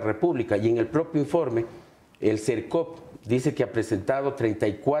presidente de la República y en el propio informe el CERCOP dice que ha presentado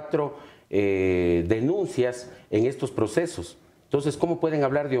 34 denuncias en estos procesos. Entonces, ¿cómo pueden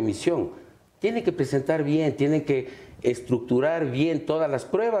hablar de omisión? Tienen que presentar bien, tienen que estructurar bien todas las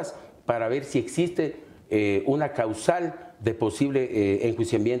pruebas para ver si existe una causal de posible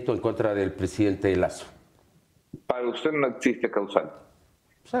enjuiciamiento en contra del presidente Lasso. Para usted no existe causal.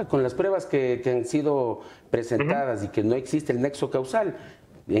 O sea, con las pruebas que han sido presentadas y que no existe el nexo causal,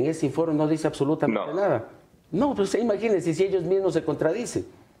 en ese informe no dice absolutamente nada. No, pues imagínense si ellos mismos se contradicen.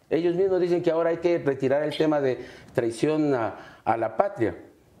 Ellos mismos dicen que ahora hay que retirar el tema de traición a la patria.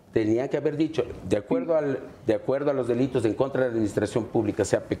 Tenían que haber dicho, de acuerdo a los delitos en contra de la administración pública,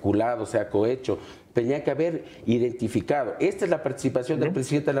 sea peculado, sea cohecho, tenían que haber identificado. Esta es la participación del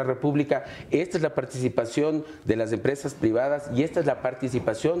presidente de la República, esta es la participación de las empresas privadas y esta es la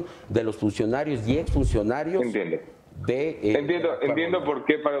participación de los funcionarios y exfuncionarios. Entiendo por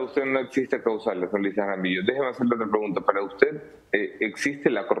qué para usted no existe causal, don Luis Jaramillo. Déjeme hacerle otra pregunta. ¿Para usted existe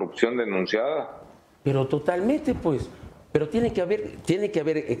la corrupción denunciada? Pero totalmente, pues. Pero tiene que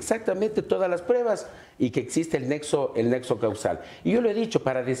haber exactamente todas las pruebas y que existe el nexo causal. Y yo lo he dicho,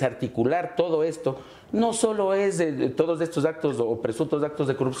 para desarticular todo esto, no solo es de todos estos actos o presuntos actos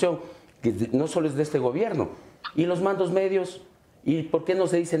de corrupción, que no solo es de este gobierno. Y los mandos medios, ¿y por qué no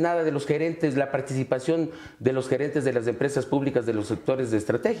se dice nada de los gerentes, la participación de los gerentes de las empresas públicas de los sectores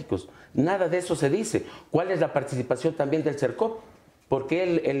estratégicos? Nada de eso se dice. ¿Cuál es la participación también del CERCOP? ¿Por qué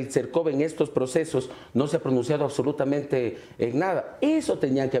el CERCOV en estos procesos no se ha pronunciado absolutamente en nada? Eso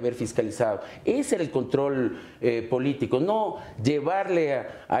tenían que haber fiscalizado. Ese era el control político, no llevarle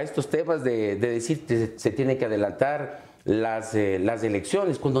a estos temas de decir que se tienen que adelantar las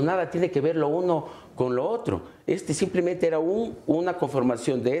elecciones, cuando nada tiene que ver lo uno con lo otro. Simplemente era una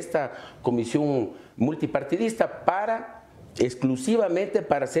conformación de esta comisión multipartidista exclusivamente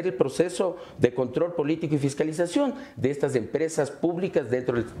para hacer el proceso de control político y fiscalización de estas empresas públicas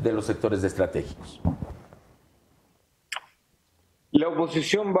dentro de los sectores estratégicos. La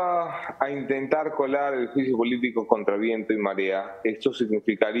oposición va a intentar colar el juicio político contra viento y marea. Esto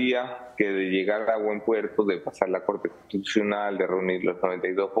significaría que de llegar a buen puerto, de pasar la Corte Constitucional, de reunir los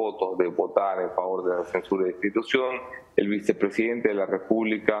 92 votos, de votar en favor de la censura de institución, el vicepresidente de la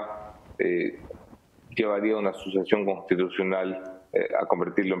República llevaría una sucesión constitucional a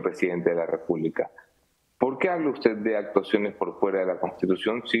convertirlo en presidente de la República. ¿Por qué habla usted de actuaciones por fuera de la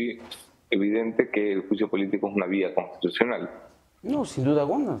Constitución si es evidente que el juicio político es una vía constitucional? No, sin duda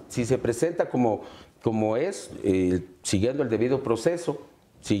alguna. Si se presenta como es, siguiendo el debido proceso,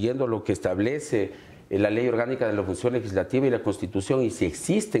 siguiendo lo que establece la Ley Orgánica de la Función Legislativa y la Constitución, y si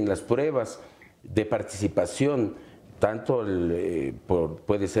existen las pruebas de participación, tanto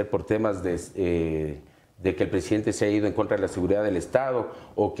puede ser por temas de que el presidente se haya ido en contra de la seguridad del Estado,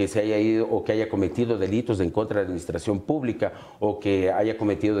 o que se haya ido, o que haya cometido delitos en contra de la administración pública, o que haya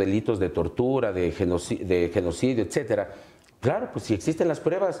cometido delitos de tortura, de genocidio, etcétera. Claro, pues si existen las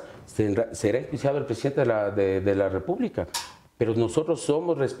pruebas, será enjuiciado el presidente de la República. Pero nosotros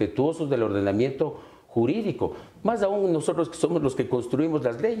somos respetuosos del ordenamiento jurídico, más aún nosotros que somos los que construimos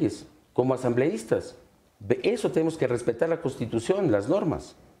las leyes, como asambleístas. De eso tenemos que respetar la Constitución, las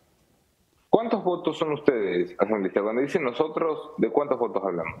normas. ¿Cuántos votos son ustedes, asambleístas? Cuando dicen nosotros, ¿de cuántos votos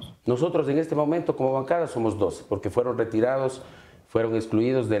hablamos? Nosotros en este momento como bancada somos 12, porque fueron retirados, fueron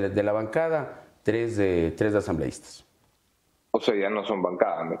excluidos de la bancada tres asambleístas. O sea, ya no son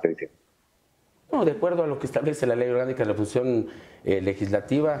bancadas, me está diciendo. No, de acuerdo a lo que establece la Ley Orgánica de la Función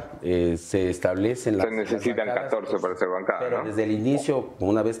Legislativa, se establecen las bancadas. Se necesitan 14 para ser bancadas, pero ¿no? Desde el inicio,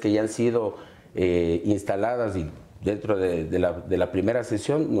 una vez que ya han sido instaladas y dentro de la primera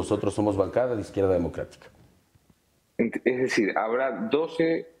sesión, nosotros somos bancada de Izquierda Democrática. Es decir, habrá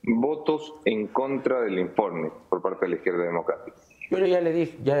 12 votos en contra del informe por parte de la Izquierda Democrática. Pero ya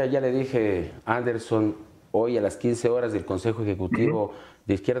le dije a Anderson hoy a las 15 horas del Consejo Ejecutivo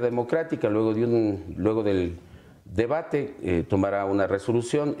de Izquierda Democrática, luego del debate, tomará una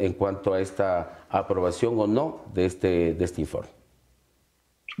resolución en cuanto a esta aprobación o no de este informe.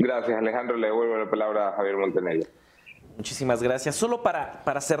 Gracias, Alejandro. Le devuelvo la palabra a Javier Montenegro. Muchísimas gracias. Solo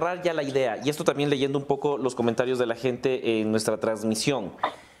para cerrar ya la idea, y esto también leyendo un poco los comentarios de la gente en nuestra transmisión.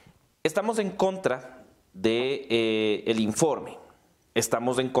 Estamos en contra del informe.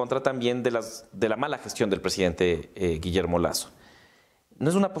 Estamos en contra también de la mala gestión del presidente Guillermo Lasso. ¿No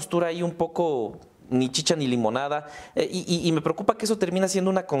es una postura ahí un poco ni chicha ni limonada? Y me preocupa que eso termina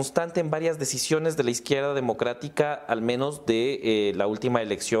siendo una constante en varias decisiones de la izquierda democrática, al menos de la última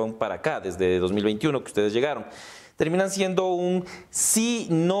elección para acá, desde 2021 que ustedes llegaron. Terminan siendo un sí,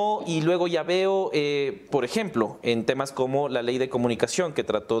 no y luego ya veo, por ejemplo, en temas como la ley de comunicación que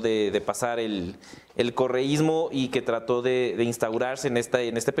trató de pasar el correísmo y que trató de instaurarse en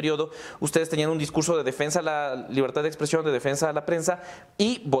este periodo. Ustedes tenían un discurso de defensa a la libertad de expresión, de defensa a la prensa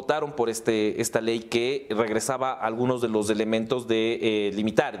y votaron por esta ley que regresaba a algunos de los elementos de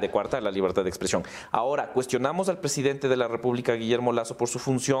limitar, de coartar la libertad de expresión. Ahora, cuestionamos al presidente de la República, Guillermo Lasso, por su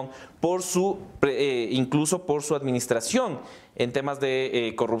función, incluso por su administración en temas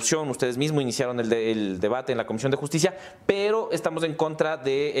de corrupción. Ustedes mismos iniciaron el debate en la Comisión de Justicia, pero estamos en contra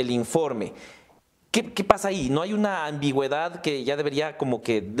del informe. ¿Qué pasa ahí? ¿No hay una ambigüedad que ya debería como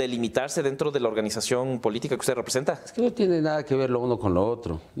que delimitarse dentro de la organización política que usted representa? Es que no tiene nada que ver lo uno con lo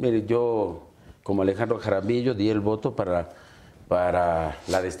otro. Mire, yo, como Alejandro Jaramillo, di el voto para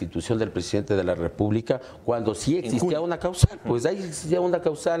la destitución del presidente de la República cuando sí existía una causal. Pues ahí existía una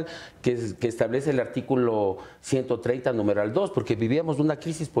causal que establece el artículo 130, numeral 2, porque vivíamos una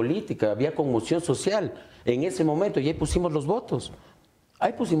crisis política, había conmoción social en ese momento y ahí pusimos los votos.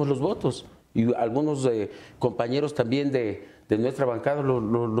 Ahí pusimos los votos. Y algunos compañeros también de nuestra bancada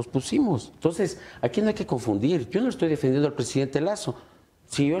los pusimos. Entonces, aquí no hay que confundir. Yo no estoy defendiendo al presidente Lasso.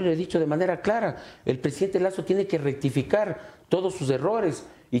 Si yo le he dicho de manera clara, el presidente Lasso tiene que rectificar todos sus errores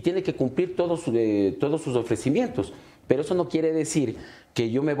y tiene que cumplir todos sus ofrecimientos. Pero eso no quiere decir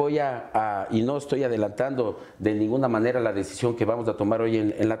que yo me voy y no estoy adelantando de ninguna manera la decisión que vamos a tomar hoy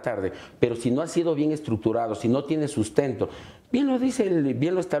en la tarde, pero si no ha sido bien estructurado, si no tiene sustento, bien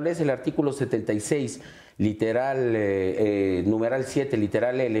lo establece el artículo 76, literal, numeral 7,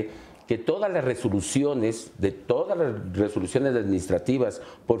 literal L, que todas las resoluciones administrativas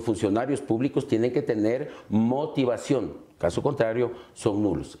por funcionarios públicos tienen que tener motivación, caso contrario son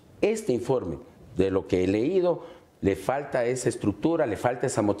nulos. Este informe, de lo que he leído, le falta esa estructura, le falta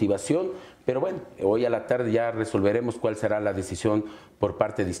esa motivación, pero bueno, hoy a la tarde ya resolveremos cuál será la decisión por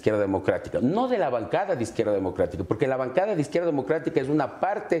parte de Izquierda Democrática, no de la bancada de Izquierda Democrática, porque la bancada de Izquierda Democrática es una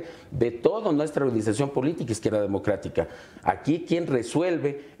parte de toda nuestra organización política Izquierda Democrática. Aquí quien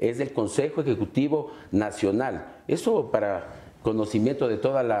resuelve es el Consejo Ejecutivo Nacional. Eso para conocimiento de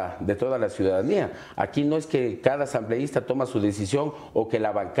toda la ciudadanía. Aquí no es que cada asambleísta toma su decisión o que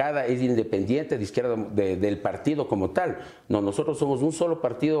la bancada es independiente de izquierda del partido como tal. No, nosotros somos un solo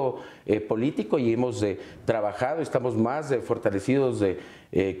partido político y hemos trabajado, estamos más fortalecidos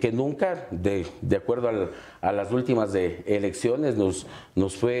que nunca, de acuerdo a las últimas elecciones, nos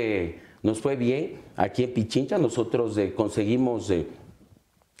fue bien. Aquí en Pichincha nosotros conseguimos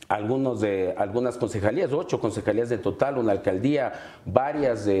algunas concejalías, 8 concejalías de total, una alcaldía,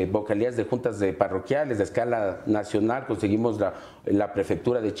 varias vocalías de juntas de parroquiales de escala nacional, conseguimos la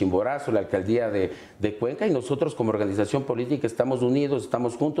prefectura de Chimborazo, la alcaldía de Cuenca, y nosotros como organización política estamos unidos,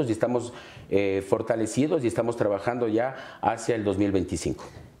 estamos juntos y estamos fortalecidos y estamos trabajando ya hacia el 2025.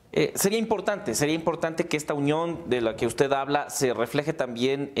 Sería importante que esta unión de la que usted habla se refleje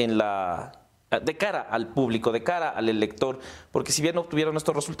también de cara al público, de cara al elector, porque si bien obtuvieron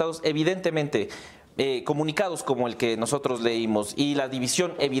estos resultados, evidentemente comunicados como el que nosotros leímos y la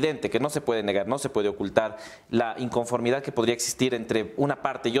división evidente que no se puede negar, no se puede ocultar, la inconformidad que podría existir entre una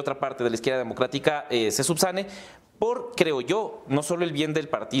parte y otra parte de la izquierda democrática se subsane por, creo yo, no solo el bien del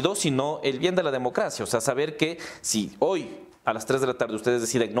partido, sino el bien de la democracia. O sea, saber que si hoy a las 3 de la tarde ustedes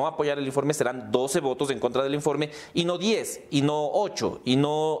deciden no apoyar el informe, serán 12 votos en contra del informe y no 10, y no 8, y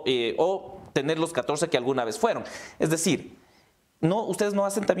no tener los 14 que alguna vez fueron. Es decir, ustedes no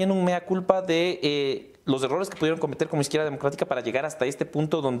hacen también un mea culpa de los errores que pudieron cometer como izquierda democrática para llegar hasta este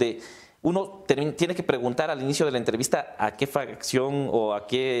punto donde uno tiene que preguntar al inicio de la entrevista a qué facción o a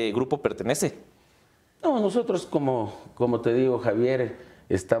qué grupo pertenece. No, nosotros como te digo, Javier,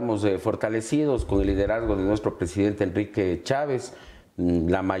 estamos fortalecidos con el liderazgo de nuestro presidente Enrique Chávez,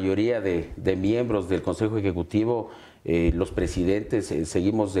 la mayoría de miembros del Consejo Ejecutivo, los presidentes,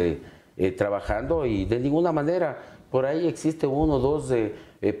 seguimos trabajando y de ninguna manera por ahí existe 1 o 2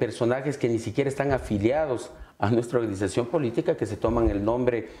 personajes que ni siquiera están afiliados a nuestra organización política que se toman el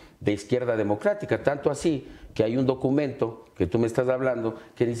nombre de Izquierda Democrática, tanto así que hay un documento que tú me estás hablando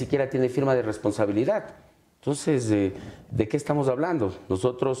que ni siquiera tiene firma de responsabilidad. Entonces, ¿de qué estamos hablando?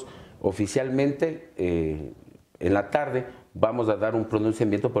 Nosotros oficialmente en la tarde vamos a dar un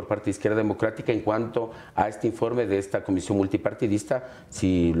pronunciamiento por parte de Izquierda Democrática en cuanto a este informe de esta comisión multipartidista,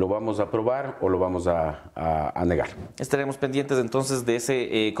 si lo vamos a aprobar o lo vamos a negar. Estaremos pendientes entonces de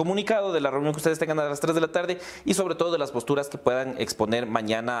ese comunicado, de la reunión que ustedes tengan a las 3 de la tarde y sobre todo de las posturas que puedan exponer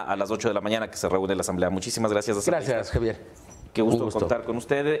mañana a las 8 de la mañana que se reúne la Asamblea. Muchísimas gracias. Gracias, Javier. Qué gusto contar con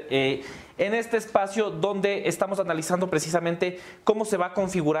usted en este espacio donde estamos analizando precisamente cómo se va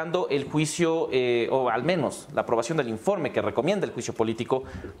configurando el juicio, o al menos la aprobación del informe que recomienda el juicio político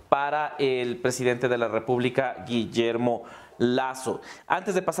para el presidente de la República, Guillermo Lasso.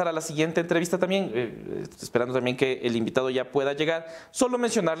 Antes de pasar a la siguiente entrevista también, esperando también que el invitado ya pueda llegar, solo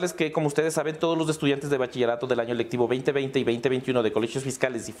mencionarles que, como ustedes saben, todos los estudiantes de bachillerato del año lectivo 2020 y 2021 de colegios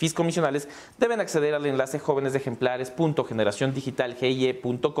fiscales y fiscomisionales deben acceder al enlace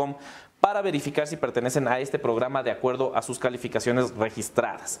jóvenesejemplares.generaciondigitalgie.com para verificar si pertenecen a este programa de acuerdo a sus calificaciones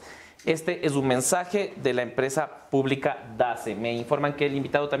registradas. Este es un mensaje de la empresa pública DACE. Me informan que el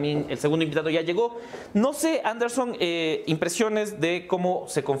segundo invitado ya llegó. No sé, Anderson, impresiones de cómo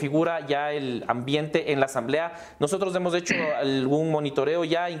se configura ya el ambiente en la Asamblea. Nosotros hemos hecho algún monitoreo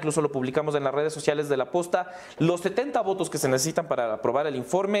ya, incluso lo publicamos en las redes sociales de La Posta. Los 70 votos que se necesitan para aprobar el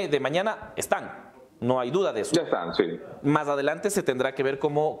informe de mañana están. No hay duda de eso. Ya están, sí. Más adelante se tendrá que ver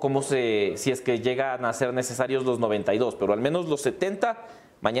si es que llegan a ser necesarios los 92, pero al menos los 70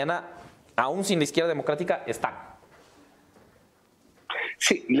 mañana, aún sin la izquierda democrática, están.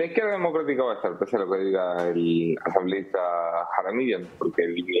 Sí, la izquierda democrática va a estar, pese a lo que diga el asambleísta Jaramillo, porque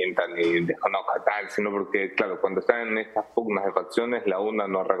él mienta ni desconozca tal, sino porque, claro, cuando están en estas pugnas de facciones, la una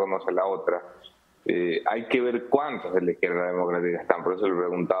no reconoce a la otra. Hay que ver cuántos de la izquierda democrática están, por eso le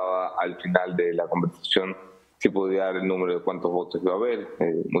preguntaba al final de la conversación si podía dar el número de cuántos votos iba a haber.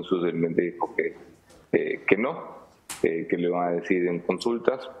 Muy sutilmente dijo que no. que le van a decir en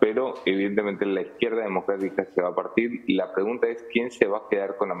consultas, pero evidentemente la izquierda democrática se va a partir. La pregunta es quién se va a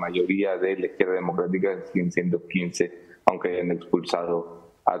quedar con la mayoría de la izquierda democrática, siguen siendo 15, aunque hayan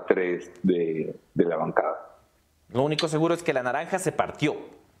expulsado a 3 de la bancada. Lo único seguro es que la naranja se partió,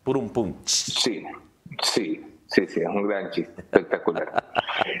 purum pum. Sí, es un gran chiste, espectacular.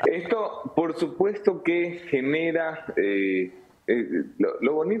 Esto, por supuesto que genera,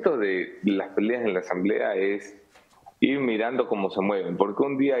 lo bonito de las peleas en la Asamblea es ir mirando cómo se mueven, porque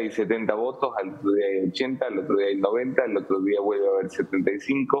un día hay 70 votos, al otro día hay 80, al otro día hay 90, al otro día vuelve a haber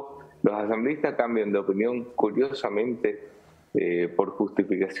 75. Los asambleístas cambian de opinión curiosamente por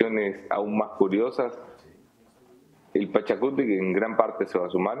justificaciones aún más curiosas. El Pachacuti, que en gran parte se va a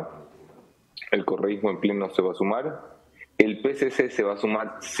sumar, el correísmo en pleno se va a sumar, el PCC se va a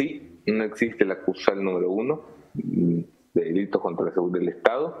sumar si no existe la acusación número 1 de delitos contra la seguridad del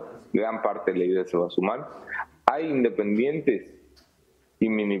Estado, gran parte de la idea se va a sumar. Hay independientes y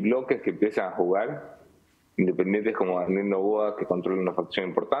mini bloques que empiezan a jugar, independientes como Daniel Noboa, que controla una facción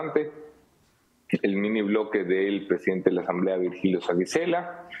importante, el mini bloque del presidente de la Asamblea, Virgilio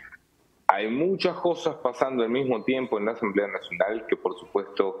Saquicela. Hay muchas cosas pasando al mismo tiempo en la Asamblea Nacional que por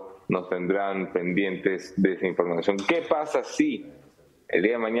supuesto nos tendrán pendientes de esa información. ¿Qué pasa si el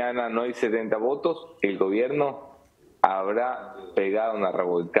día de mañana no hay 70 votos? El gobierno habrá pegado una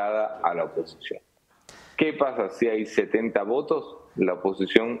revolcada a la oposición. ¿Qué pasa si hay 70 votos? La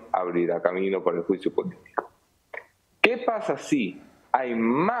oposición abrirá camino para el juicio político. ¿Qué pasa si hay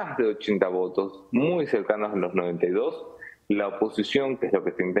más de 80 votos, muy cercanos a los 92? La oposición, que es lo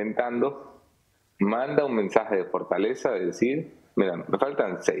que está intentando, manda un mensaje de fortaleza, de decir, mira, me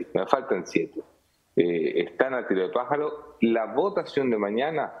faltan 6, me faltan 7. Están a tiro de pájaro. La votación de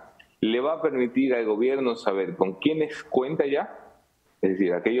mañana le va a permitir al gobierno saber con quiénes cuenta ya. Es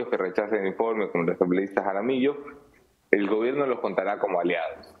decir, aquellos que rechazan el informe, como los asambleístas Jaramillo, el gobierno los contará como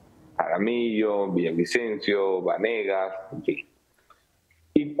aliados. Jaramillo, Villavicencio, Vanegas, en fin.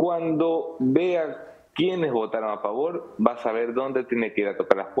 Y cuando vea quiénes votaron a favor, va a saber dónde tiene que ir a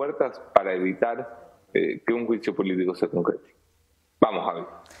tocar las puertas para evitar que un juicio político se concrete. Vamos a ver.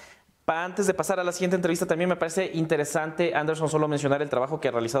 Antes de pasar a la siguiente entrevista, también me parece interesante, Anderson, solo mencionar el trabajo que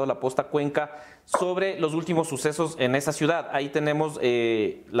ha realizado la Posta Cuenca sobre los últimos sucesos en esa ciudad. Ahí tenemos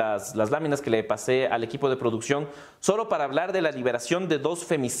las láminas que le pasé al equipo de producción, solo para hablar de la liberación de 2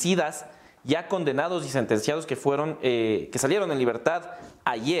 femicidas ya condenados y sentenciados que salieron en libertad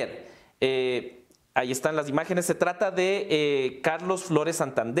ayer. Ahí están las imágenes. Se trata de Carlos Flores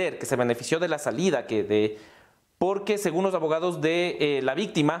Santander, que se benefició de la salida, porque según los abogados de la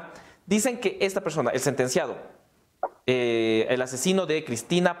víctima, dicen que esta persona, el sentenciado, el asesino de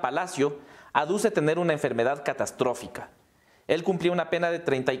Cristina Palacio, aduce tener una enfermedad catastrófica. Él cumplía una pena de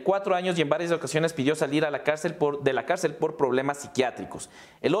 34 años y en varias ocasiones pidió salir de la cárcel por problemas psiquiátricos.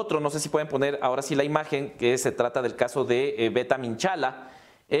 El otro, no sé si pueden poner ahora sí la imagen, que se trata del caso de Beta Minchala.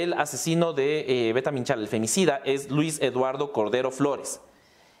 El asesino de Beta Minchala, el femicida, es Luis Eduardo Cordero Flores.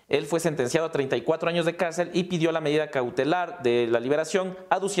 Él fue sentenciado a 34 años de cárcel y pidió la medida cautelar de la liberación,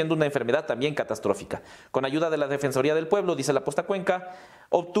 aduciendo una enfermedad también catastrófica. Con ayuda de la Defensoría del Pueblo, dice la Posta Cuenca,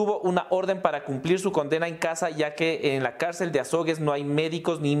 obtuvo una orden para cumplir su condena en casa, ya que en la cárcel de Azogues no hay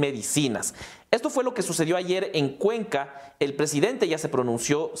médicos ni medicinas. Esto fue lo que sucedió ayer en Cuenca. El presidente ya se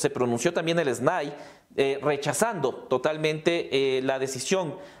pronunció también el SNAI, rechazando totalmente la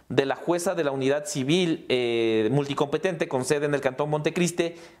decisión de la jueza de la unidad civil multicompetente con sede en el cantón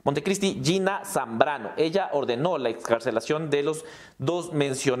Montecristi, Gina Zambrano. Ella ordenó la excarcelación de los 2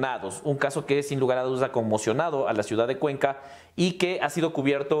 mencionados, un caso que sin lugar a dudas ha conmocionado a la ciudad de Cuenca y que ha sido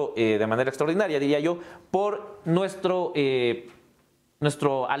cubierto de manera extraordinaria, diría yo, por nuestro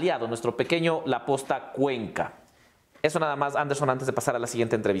aliado, nuestro pequeño La Posta Cuenca. Eso nada más, Anderson, antes de pasar a la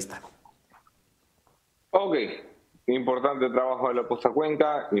siguiente entrevista. Ok, importante trabajo de la Posta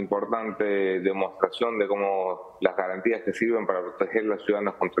Cuenca, importante demostración de cómo las garantías que sirven para proteger a los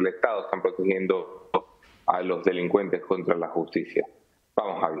ciudadanos contra el Estado están protegiendo a los delincuentes contra la justicia.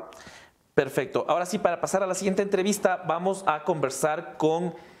 Vamos, Javi. Perfecto. Ahora sí, para pasar a la siguiente entrevista, vamos a conversar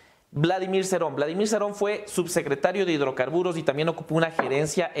con Vladimir Cerón. Vladimir Cerón fue subsecretario de Hidrocarburos y también ocupó una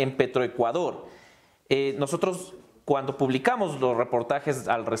gerencia en Petroecuador. Nosotros, cuando publicamos los reportajes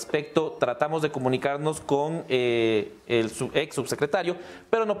al respecto, tratamos de comunicarnos con el ex subsecretario,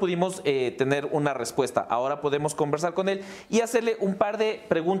 pero no pudimos tener una respuesta. Ahora podemos conversar con él y hacerle un par de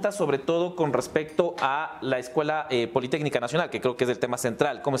preguntas, sobre todo con respecto a la Escuela Politécnica Nacional, que creo que es el tema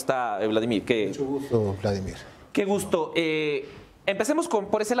central. ¿Cómo está, Vladimir? Mucho gusto, Vladimir. Qué gusto. Empecemos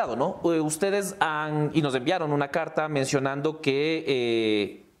por ese lado, ¿no? Ustedes y nos enviaron una carta mencionando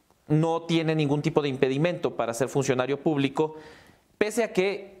que no tiene ningún tipo de impedimento para ser funcionario público, pese a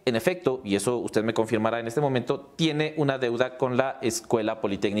que, en efecto, y eso usted me confirmará en este momento, tiene una deuda con la Escuela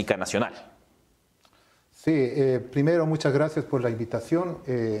Politécnica Nacional. Sí, primero muchas gracias por la invitación.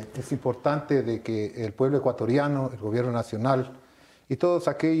 Es importante de que el pueblo ecuatoriano, el gobierno nacional y todos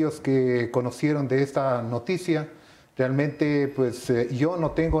aquellos que conocieron de esta noticia, realmente pues yo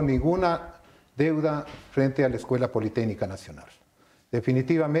no tengo ninguna deuda frente a la Escuela Politécnica Nacional.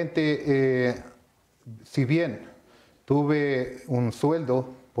 Definitivamente, si bien tuve un sueldo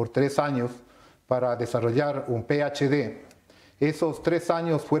por 3 años para desarrollar un PhD, esos 3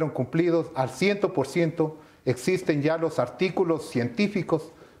 años fueron cumplidos al 100%. Existen ya los artículos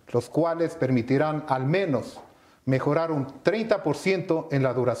científicos, los cuales permitirán al menos mejorar un 30% en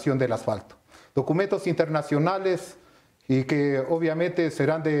la duración del asfalto. Documentos internacionales y que obviamente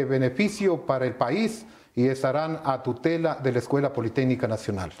serán de beneficio para el país y estarán a tutela de la Escuela Politécnica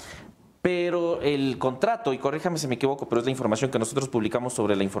Nacional. Pero el contrato, y corríjame si me equivoco, pero es la información que nosotros publicamos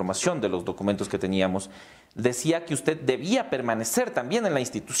sobre la información de los documentos que teníamos, decía que usted debía permanecer también en la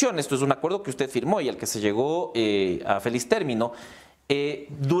institución. Esto es un acuerdo que usted firmó y al que se llegó a feliz término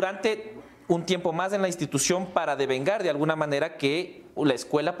durante un tiempo más en la institución para devengar de alguna manera que la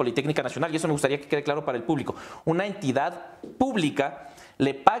Escuela Politécnica Nacional, y eso me gustaría que quede claro para el público, una entidad pública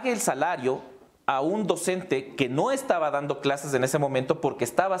le pague el salario a un docente que no estaba dando clases en ese momento porque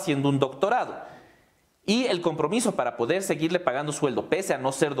estaba haciendo un doctorado. Y el compromiso para poder seguirle pagando sueldo, pese a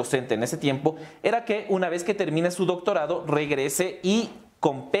no ser docente en ese tiempo, era que una vez que termine su doctorado, regrese y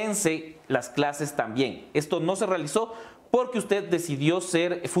compense las clases también. Esto no se realizó porque usted decidió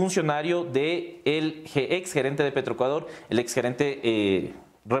ser funcionario del ex gerente de Petroecuador, el ex gerente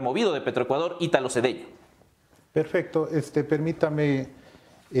removido de Petroecuador, Ítalo Cedeño. Perfecto. Permítame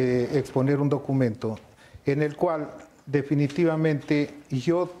exponer un documento en el cual definitivamente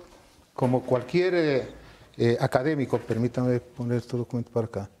yo, como cualquier académico, permítame poner este documento para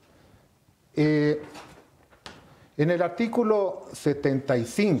acá, en el artículo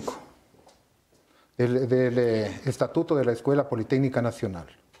 75 del Estatuto de la Escuela Politécnica Nacional,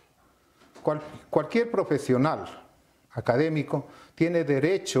 cualquier profesional académico tiene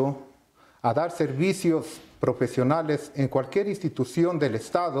derecho a dar servicios profesionales en cualquier institución del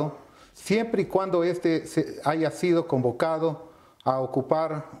Estado, siempre y cuando éste haya sido convocado a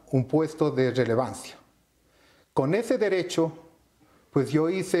ocupar un puesto de relevancia. Con ese derecho, pues yo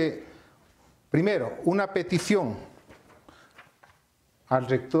hice, primero, una petición al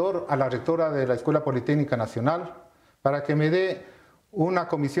rector, a la rectora de la Escuela Politécnica Nacional, para que me dé una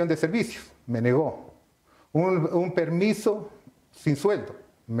comisión de servicios. Me negó. Un permiso sin sueldo.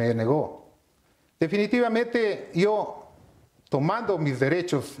 Me negó. Definitivamente yo, tomando mis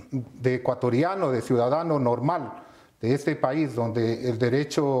derechos de ecuatoriano, de ciudadano normal de este país, donde el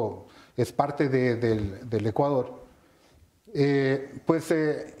derecho es parte del Ecuador, pues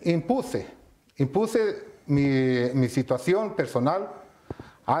impuse mi situación personal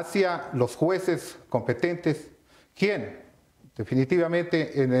hacia los jueces competentes, quien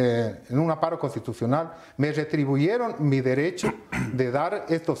definitivamente en un amparo constitucional me retribuyeron mi derecho de dar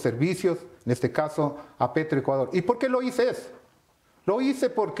estos servicios, en este caso a Petroecuador. ¿Y por qué lo hice eso? Lo hice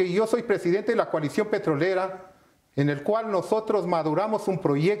porque yo soy presidente de la coalición petrolera, en el cual nosotros maduramos un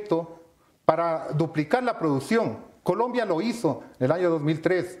proyecto para duplicar la producción. Colombia lo hizo en el año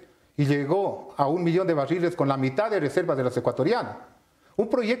 2003 y llegó a 1 millón de barriles con la mitad de reservas de las ecuatorianas. Un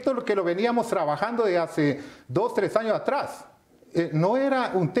proyecto que lo veníamos trabajando de hace 2, 3 años atrás. No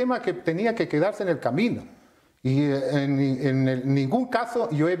era un tema que tenía que quedarse en el camino. Y en ningún caso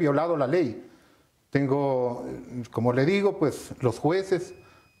yo he violado la ley. Tengo, como le digo, pues los jueces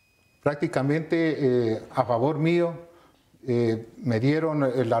prácticamente a favor mío me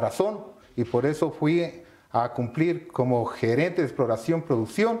dieron la razón y por eso fui a cumplir como gerente de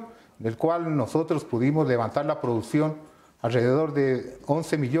exploración-producción, en el cual nosotros pudimos levantar la producción alrededor de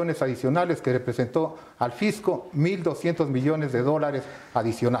 11 millones adicionales, que representó al fisco 1.200 millones de dólares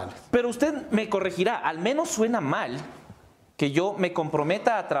adicionales. Pero usted me corregirá, al menos suena mal que yo me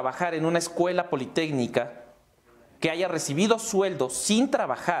comprometa a trabajar en una escuela politécnica, que haya recibido sueldo sin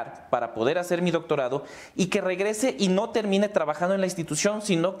trabajar para poder hacer mi doctorado y que regrese y no termine trabajando en la institución,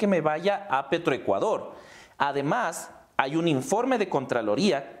 sino que me vaya a Petroecuador. Además, hay un informe de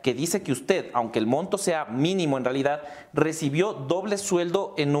Contraloría que dice que usted, aunque el monto sea mínimo en realidad, recibió doble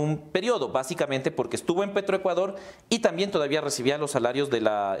sueldo en un periodo, básicamente porque estuvo en Petroecuador y también todavía recibía los salarios de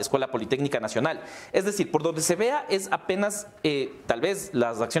la Escuela Politécnica Nacional. Es decir, por donde se vea es apenas, tal vez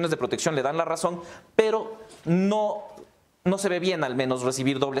las acciones de protección le dan la razón, pero no no se ve bien al menos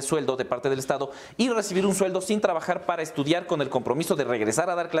recibir doble sueldo de parte del Estado y recibir un sueldo sin trabajar para estudiar con el compromiso de regresar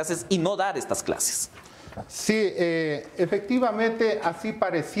a dar clases y no dar estas clases. Sí, efectivamente así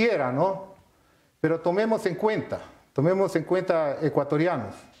pareciera, ¿no? Pero tomemos en cuenta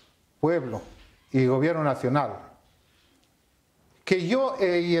ecuatorianos, pueblo y gobierno nacional, que yo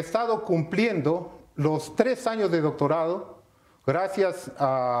he estado cumpliendo los 3 años de doctorado gracias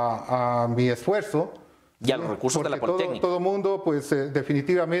a mi esfuerzo. Y a los recursos de la Politécnica. Todo mundo, pues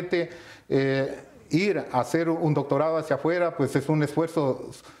definitivamente, ir a hacer un doctorado hacia afuera, pues es un esfuerzo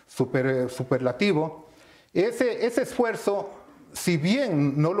superlativo. Ese esfuerzo, si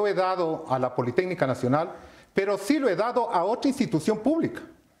bien no lo he dado a la Politécnica Nacional, pero sí lo he dado a otra institución pública,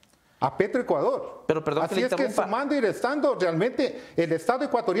 a Petroecuador. Pero perdón, así es que sumando y restando, realmente el Estado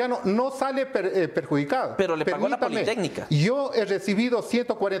ecuatoriano no sale perjudicado. Pero le pagó la Politécnica. Yo he recibido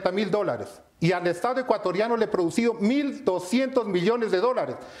 $140.000 y al Estado ecuatoriano le he producido $1.200 millones,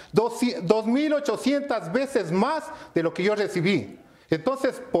 2.800 veces más de lo que yo recibí.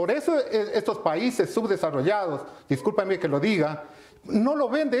 Entonces, por eso estos países subdesarrollados, discúlpame que lo diga, no lo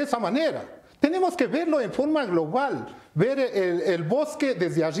ven de esa manera. Tenemos que verlo en forma global, ver el bosque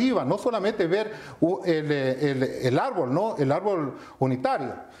desde arriba, no solamente ver el árbol, ¿no? El árbol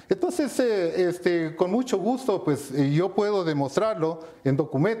unitario. Entonces, con mucho gusto, pues yo puedo demostrarlo en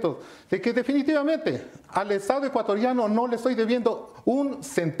documentos de que definitivamente al Estado ecuatoriano no le estoy debiendo un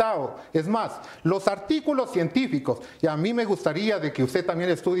centavo. Es más, los artículos científicos, y a mí me gustaría de que usted también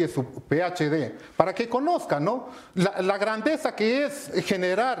estudie su PhD, para que conozca, ¿no? La grandeza que es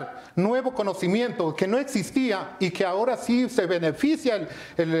generar nuevo conocimiento que no existía y que ahora sí se beneficia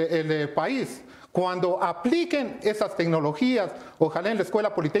el país. Cuando apliquen esas tecnologías, ojalá en la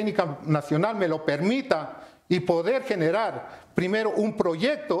Escuela Politécnica Nacional me lo permita, y poder generar primero un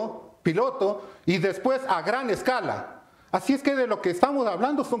proyecto piloto y después a gran escala. Así es que de lo que estamos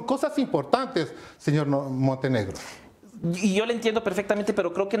hablando son cosas importantes, señor Montenegro. Y yo le entiendo perfectamente,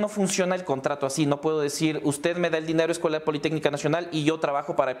 pero creo que no funciona el contrato así. No puedo decir, usted me da el dinero a Escuela Politécnica Nacional y yo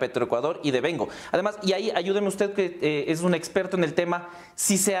trabajo para Petroecuador y devengo. Además, y ahí ayúdeme usted que es un experto en el tema,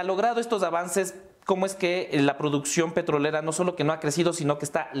 si se ha logrado estos avances, ¿cómo es que la producción petrolera no solo que no ha crecido, sino que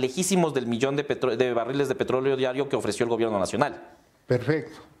está lejísimos del millón de barriles de petróleo diario que ofreció el gobierno nacional?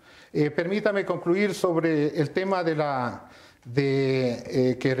 Perfecto. Permítame concluir sobre el tema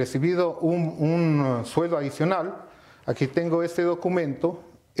que he recibido un sueldo adicional. Aquí tengo este documento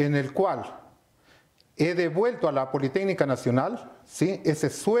en el cual he devuelto a la Politécnica Nacional, ¿sí?,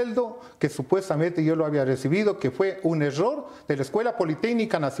 ese sueldo que supuestamente yo lo había recibido, que fue un error de la Escuela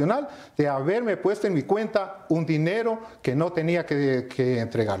Politécnica Nacional de haberme puesto en mi cuenta un dinero que no tenía que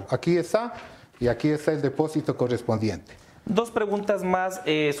entregarlo. Aquí está, y aquí está el depósito correspondiente. 2 preguntas más,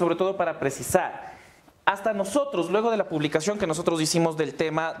 sobre todo para precisar. Hasta nosotros, luego de la publicación que nosotros hicimos del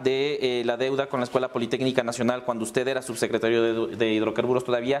tema de la deuda con la Escuela Politécnica Nacional, cuando usted era subsecretario de Hidrocarburos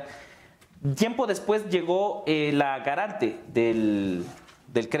todavía, tiempo después llegó la garante del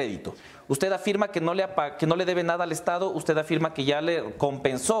crédito. Usted afirma que no le debe nada al Estado, usted afirma que ya le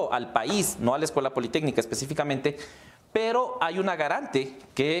compensó al país, no a la Escuela Politécnica específicamente, pero hay una garante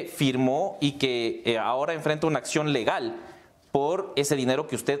que firmó y que ahora enfrenta una acción legal por ese dinero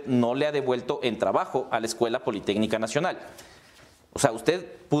que usted no le ha devuelto en trabajo a la Escuela Politécnica Nacional. O sea, usted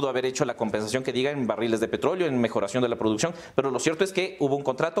pudo haber hecho la compensación que diga en barriles de petróleo, en mejoración de la producción, pero lo cierto es que hubo un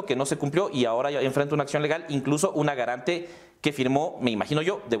contrato que no se cumplió y ahora ya enfrenta una acción legal, incluso una garante que firmó, me imagino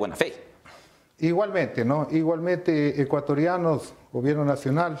yo, de buena fe. Igualmente, ¿no? Igualmente, ecuatorianos, gobierno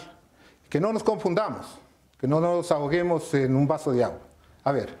nacional, que no nos confundamos, que no nos ahoguemos en un vaso de agua.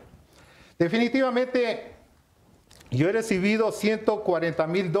 A ver, definitivamente yo he recibido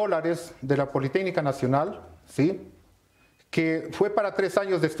 $140.000 de la Politécnica Nacional, ¿sí?, que fue para 3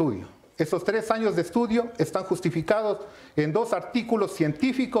 años de estudio. Esos 3 años de estudio están justificados en 2 artículos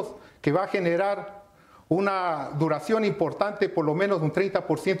científicos que va a generar una duración importante, por lo menos un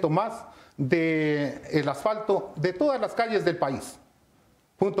 30% más del asfalto de todas las calles del país.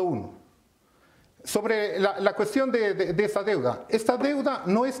 Punto 1. Sobre la cuestión de esa deuda. Esta deuda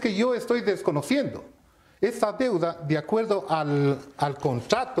no es que yo estoy desconociendo. Esta deuda, de acuerdo al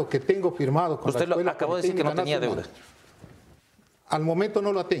contrato que tengo firmado con la Escuela Politécnica acabó de decir que no tenía deuda. Al momento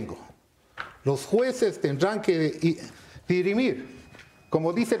no la tengo. Los jueces tendrán que dirimir,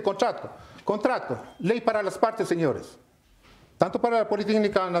 como dice el contrato. Contrato, ley para las partes, señores. Tanto para la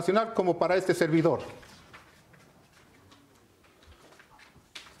Politécnica Nacional como para este servidor.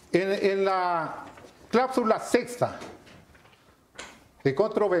 En la cláusula 6ª de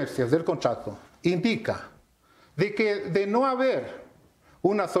controversias del contrato, indica de que de no haber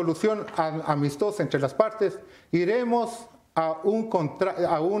una solución amistosa entre las partes, iremos a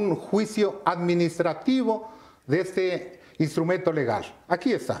un juicio administrativo de este instrumento legal.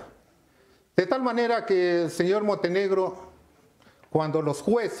 Aquí está. De tal manera que, señor Montenegro, cuando los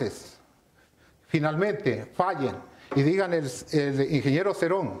jueces finalmente fallen y digan el ingeniero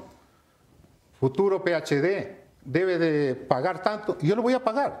Cerón, futuro PhD, debe de pagar tanto, yo lo voy a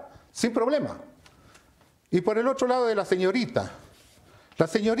pagar, sin problema. Y por el otro lado de la señorita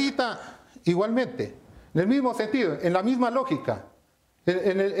igualmente, en el mismo sentido, en la misma lógica,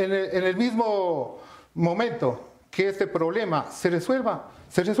 en el mismo momento que este problema se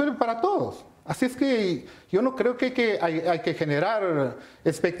resuelve para todos. Así es que yo no creo que hay que generar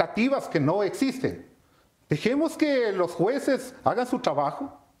expectativas que no existen. Dejemos que los jueces hagan su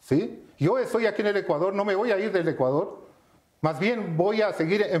trabajo, ¿sí? Yo estoy aquí en el Ecuador, no me voy a ir del Ecuador, más bien voy a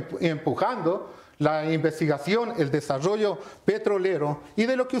seguir empujando la investigación, el desarrollo petrolero, y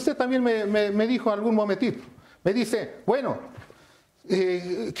de lo que usted también me dijo algún momentito. Me dice, bueno,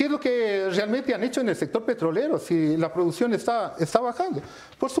 ¿qué es lo que realmente han hecho en el sector petrolero si la producción está bajando?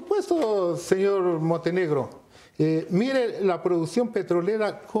 Por supuesto, señor Montenegro, mire la producción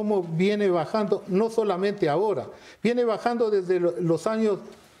petrolera cómo viene bajando, no solamente ahora, viene bajando desde los años,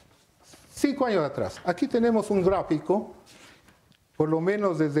 5 años atrás. Aquí tenemos un gráfico, por lo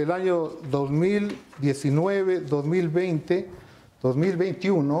menos desde el año 2019, 2020,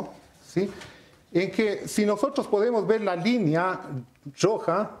 2021, ¿sí? En que si nosotros podemos ver la línea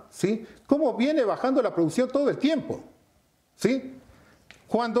roja, ¿sí? Cómo viene bajando la producción todo el tiempo, ¿sí?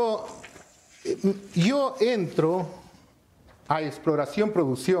 Cuando yo entro a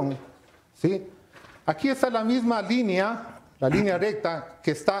exploración-producción, ¿sí? Aquí está la misma línea, la línea recta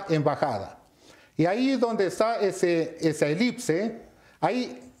que está en bajada. Y ahí donde está esa elipse,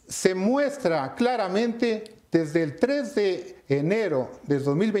 ahí se muestra claramente desde el 3 de enero del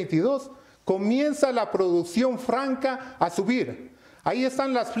 2022, comienza la producción franca a subir. Ahí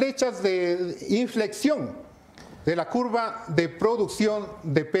están las flechas de inflexión de la curva de producción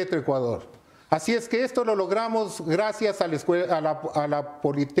de Petroecuador. Así es que esto lo logramos gracias a la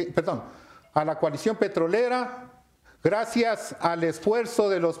coalición petrolera, gracias al esfuerzo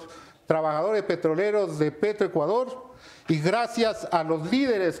de los trabajadores petroleros de Petroecuador y gracias a los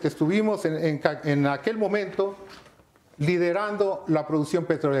líderes que estuvimos en aquel momento liderando la producción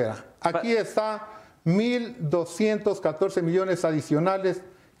petrolera. Aquí está 1.214 millones adicionales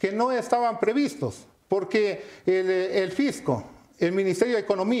que no estaban previstos porque el fisco, el Ministerio de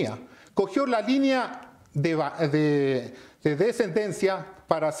Economía, cogió la línea de descendencia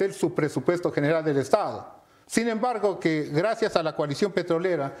para hacer su presupuesto general del Estado. Sin embargo, que gracias a la coalición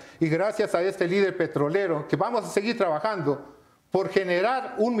petrolera y gracias a este líder petrolero, que vamos a seguir trabajando por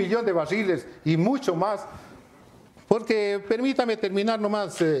generar 1 millón de barriles y mucho más, porque permítame terminar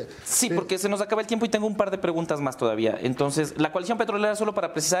nomás. Sí, porque se nos acaba el tiempo y tengo un par de preguntas más todavía. Entonces, la coalición petrolera, solo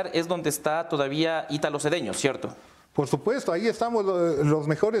para precisar, es donde está todavía Ítalo Cedeño, ¿cierto? Por supuesto, ahí estamos los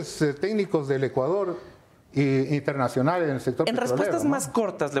mejores técnicos del Ecuador e internacional en el sector petrolero. En respuestas más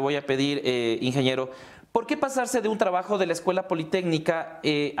cortas le voy a pedir, ingeniero, ¿por qué pasarse de un trabajo de la Escuela Politécnica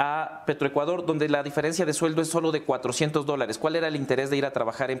a Petroecuador, donde la diferencia de sueldo es solo de $400? ¿Cuál era el interés de ir a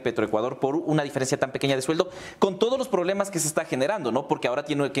trabajar en Petroecuador por una diferencia tan pequeña de sueldo, con todos los problemas que se está generando, ¿no? Porque ahora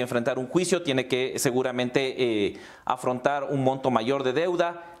tiene que enfrentar un juicio, tiene que seguramente afrontar un monto mayor de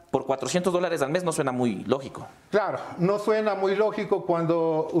deuda. Por $400 al mes no suena muy lógico. Claro, no suena muy lógico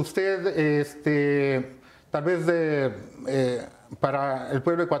cuando usted, tal vez para el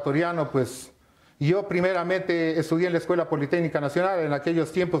pueblo ecuatoriano, pues yo primeramente estudié en la Escuela Politécnica Nacional en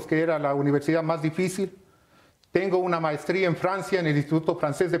aquellos tiempos que era la universidad más difícil. Tengo una maestría en Francia, en el Instituto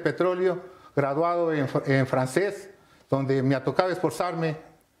Francés de Petróleo, graduado en francés, donde me ha tocado esforzarme.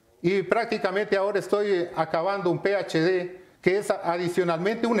 Y prácticamente ahora estoy acabando un PhD, que es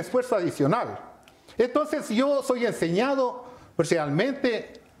adicionalmente un esfuerzo adicional. Entonces yo soy enseñado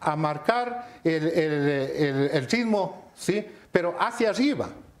realmente a marcar el ritmo, ¿sí? Pero hacia arriba.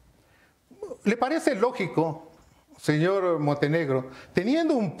 ¿Le parece lógico, señor Montenegro,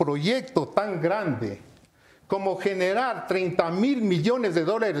 teniendo un proyecto tan grande como generar 30.000 millones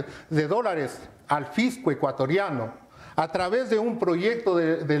de dólares al fisco ecuatoriano a través de un proyecto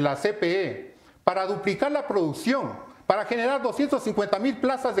de la CPE para duplicar la producción, para generar 250.000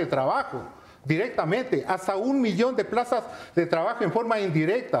 plazas de trabajo directamente, hasta 1 millón de plazas de trabajo en forma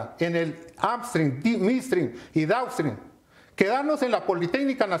indirecta en el upstream, midstream y downstream? Quedarnos en la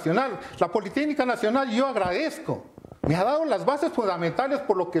Politécnica Nacional. La Politécnica Nacional, yo agradezco, me ha dado las bases fundamentales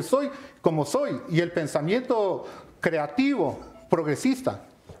por lo que soy, como soy, y el pensamiento creativo, progresista.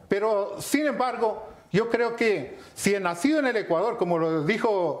 Pero, sin embargo, Yo creo que si he nacido en el Ecuador, como lo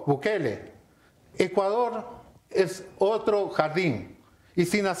dijo Bukele, Ecuador es otro jardín. Y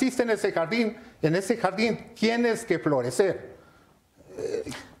si naciste en ese jardín tienes que florecer.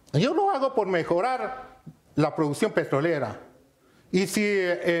 Yo lo hago por mejorar la producción petrolera. Y si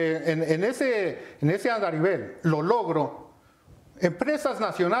en ese andarivel lo logro, empresas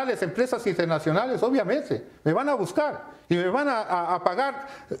nacionales, empresas internacionales, obviamente, me van a buscar y me van a pagar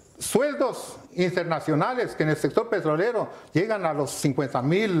sueldos internacionales que en el sector petrolero llegan a los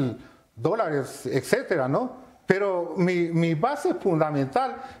 $50,000, etcétera, ¿no? Pero mi base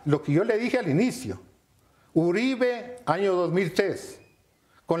fundamental, lo que yo le dije al inicio, Uribe, año 2003,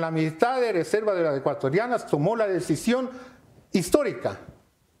 con la mitad de reserva de las ecuatorianas, tomó la decisión histórica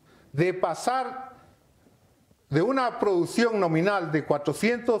de pasar de una producción nominal de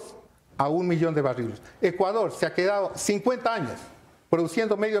 400 a 1 millón de barriles. Ecuador se ha quedado 50 años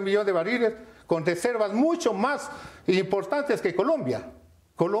produciendo 500,000 de barriles con reservas mucho más importantes que Colombia.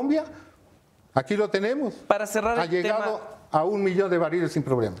 Colombia, aquí lo tenemos, para cerrar ha llegado a 1 millón de barriles sin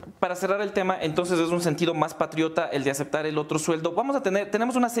problema. Para cerrar el tema, entonces es un sentido más patriota el de aceptar el otro sueldo.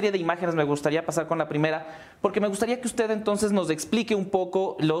 Tenemos una serie de imágenes, me gustaría pasar con la primera, porque me gustaría que usted entonces nos explique un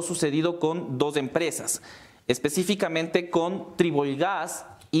poco lo sucedido con dos empresas, específicamente con Tribolgas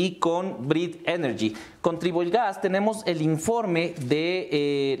y con Brit Energy. Con Tribolgas tenemos el informe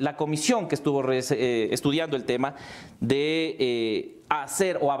de la comisión que estuvo estudiando el tema de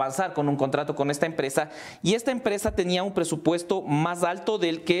hacer o avanzar con un contrato con esta empresa, y esta empresa tenía un presupuesto más alto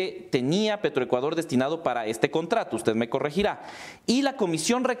del que tenía Petroecuador destinado para este contrato, usted me corregirá, y la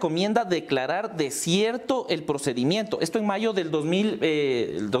comisión recomienda declarar desierto el procedimiento. Esto en mayo del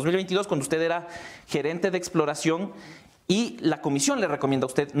 2022, cuando usted era gerente de exploración, y la comisión le recomienda a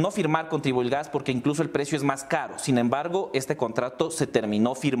usted no firmar con Tribolgas porque incluso el precio es más caro. Sin embargo, este contrato se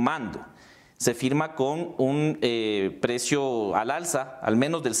terminó firmando. Se firma con un precio al alza, al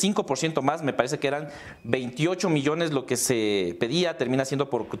menos del 5% más, me parece que eran 28 millones lo que se pedía, termina siendo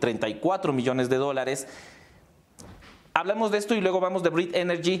por 34 millones de dólares. Hablamos de esto y luego vamos de Brit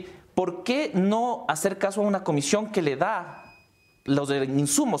Energy. ¿Por qué no hacer caso a una comisión que le da los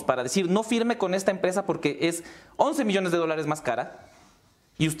insumos para decir no firme con esta empresa porque es 11 millones de dólares más cara,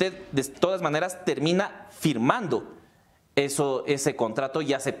 y usted de todas maneras termina firmando ese contrato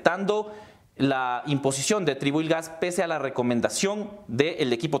y aceptando la imposición de Tribolgas pese a la recomendación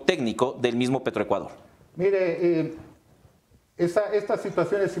del equipo técnico del mismo Petroecuador? Mire, esta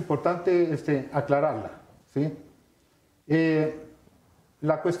situación es importante aclararla, ¿sí?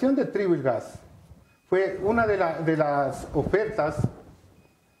 La cuestión de Tribolgas fue una de las ofertas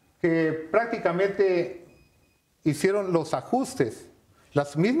que prácticamente hicieron los ajustes,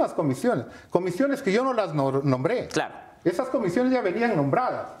 las mismas comisiones que yo no las nombré. Claro. Esas comisiones ya venían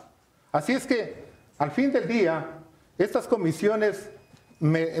nombradas. Así es que, al fin del día, estas comisiones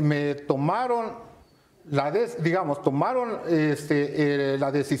me tomaron la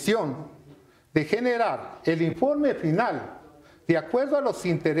decisión de generar el informe final de acuerdo a los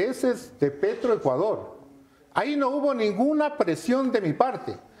intereses de Petroecuador. Ahí no hubo ninguna presión de mi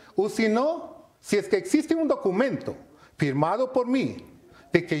parte, o sino, si es que existe un documento firmado por mí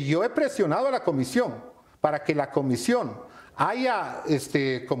de que yo he presionado a la comisión para que la comisión haya,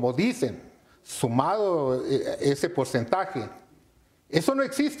 como dicen, sumado ese porcentaje. Eso no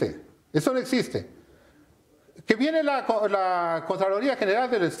existe, eso no existe. Que viene la Contraloría General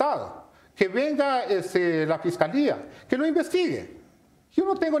del Estado, que venga la Fiscalía, que lo investigue. Yo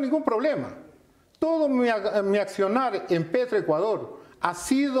no tengo ningún problema. Todo mi accionar en Petroecuador ha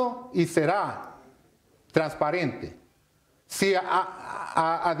sido y será transparente. Si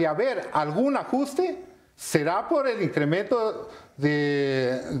ha de haber algún ajuste, será por el incremento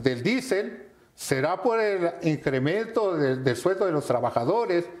del diésel, será por el incremento del sueldo de los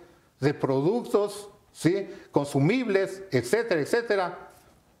trabajadores, de productos, ¿sí?, consumibles, etcétera, etcétera.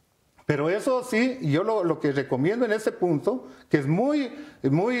 Pero eso sí, yo lo que recomiendo en ese punto, que es muy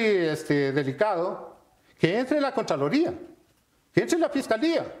delicado, que entre la Contraloría, que entre la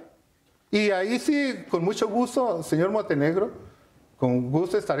Fiscalía. Y ahí sí, con mucho gusto, señor Montenegro, con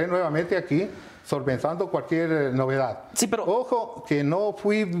gusto estaré nuevamente aquí solventando cualquier novedad. Sí, pero ojo, que no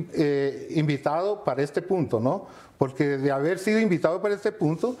fui invitado para este punto, ¿no? Porque de haber sido invitado para este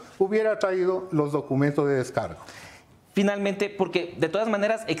punto, hubiera traído los documentos de descargo. Finalmente, porque de todas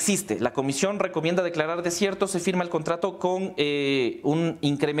maneras existe, la comisión recomienda declarar desierto, se firma el contrato con un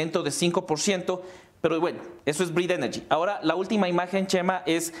incremento de 5%, pero bueno, eso es Brit Energy. Ahora, la última imagen, Chema,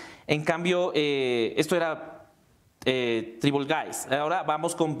 es, en cambio, esto era Tribolgas. Ahora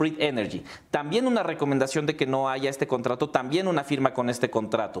vamos con Brit Energy. También una recomendación de que no haya este contrato, también una firma con este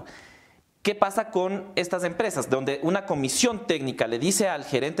contrato. ¿Qué pasa con estas empresas? Donde una comisión técnica le dice al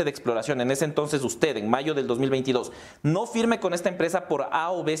gerente de exploración, en ese entonces usted, en mayo del 2022, no firme con esta empresa por A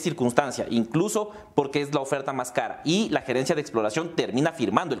o B circunstancia, incluso porque es la oferta más cara. Y la gerencia de exploración termina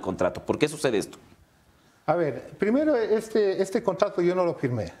firmando el contrato. ¿Por qué sucede esto? A ver, primero este contrato yo no lo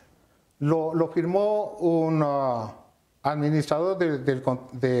firmé. Lo firmó un administrador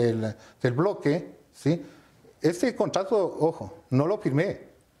del bloque, ¿sí? Este contrato, ojo, no lo firmé.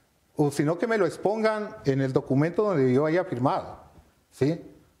 O sino que me lo expongan en el documento donde yo haya firmado, ¿sí?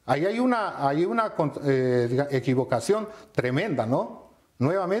 Ahí hay una equivocación tremenda, ¿no?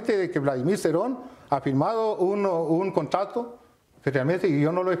 Nuevamente de que Vladimir Cerón ha firmado un contrato que realmente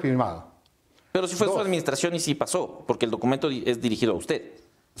yo no lo he firmado. Pero si fue su administración y sí pasó, porque el documento es dirigido a usted.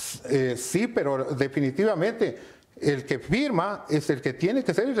 Sí, pero definitivamente el que firma es el que tiene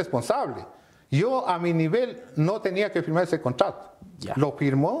que ser el responsable. Yo a mi nivel no tenía que firmar ese contrato. Ya. Lo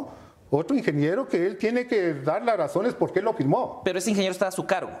firmó otro ingeniero que él tiene que dar las razones por qué lo firmó. Pero ese ingeniero está a su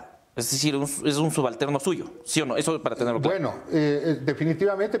cargo, es decir, es un subalterno suyo, ¿sí o no? Eso para tenerlo claro. Bueno,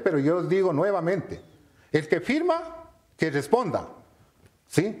 definitivamente, pero yo digo nuevamente, el que firma, que responda,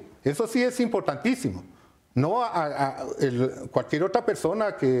 ¿sí? Eso sí es importantísimo. No cualquier otra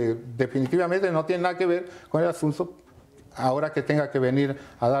persona que definitivamente no tiene nada que ver con el asunto, ahora que tenga que venir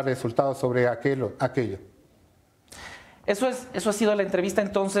a dar resultados sobre aquello. Eso ha sido la entrevista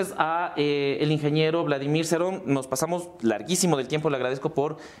entonces a el ingeniero Vladimir Cerón. Nos pasamos larguísimo del tiempo, le agradezco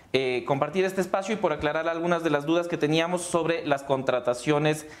por compartir este espacio y por aclarar algunas de las dudas que teníamos sobre las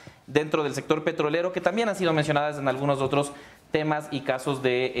contrataciones dentro del sector petrolero, que también han sido mencionadas en algunos otros temas y casos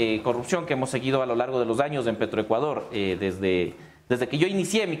de corrupción que hemos seguido a lo largo de los años en Petroecuador. Desde que yo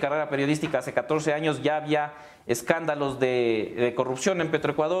inicié mi carrera periodística hace 14 años ya había escándalos de corrupción en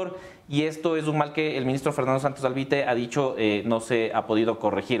Petroecuador y esto es un mal que el ministro Fernando Santos Albite ha dicho no se ha podido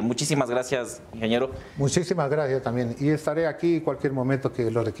corregir. Muchísimas gracias, ingeniero. Muchísimas gracias también y estaré aquí en cualquier momento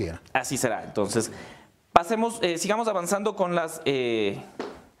que lo requiera. Así será. Entonces, sigamos avanzando con las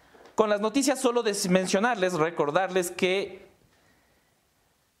noticias. Solo mencionarles, recordarles que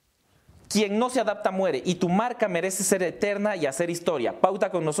quien no se adapta muere y tu marca merece ser eterna y hacer historia.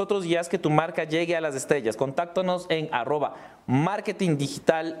 Pauta con nosotros y haz que tu marca llegue a las estrellas. Contáctanos en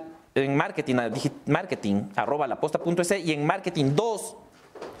 @marketingdigital, en marketing @laposta.es y en marketing2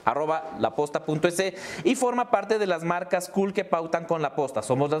 @laposta.es y forma parte de las marcas cool que pautan con La Posta.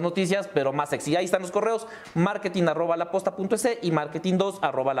 Somos las noticias, pero más sexy. Ahí están los correos, marketing @laposta.es y marketing2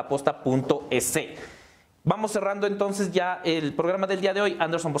 @laposta.es. Vamos cerrando entonces ya el programa del día de hoy.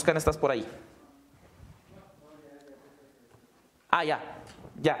 Anderson Boscan, ¿estás por ahí?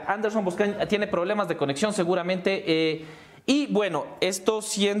 Ya. Anderson Boscan tiene problemas de conexión seguramente. Y bueno, esto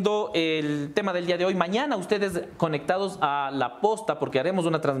siendo el tema del día de hoy. Mañana ustedes conectados a La Posta, porque haremos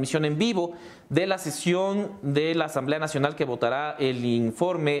una transmisión en vivo de la sesión de la Asamblea Nacional que votará el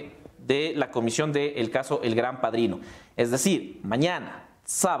informe de la comisión del caso El Gran Padrino. Es decir, mañana,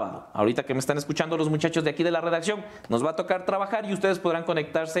 sábado, ahorita que me están escuchando los muchachos de aquí de la redacción, nos va a tocar trabajar y ustedes podrán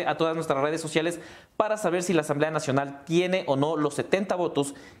conectarse a todas nuestras redes sociales para saber si la Asamblea Nacional tiene o no los 70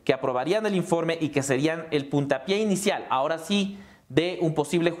 votos que aprobarían el informe y que serían el puntapié inicial, ahora sí, de un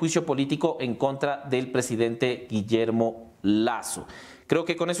posible juicio político en contra del presidente Guillermo Lasso. Creo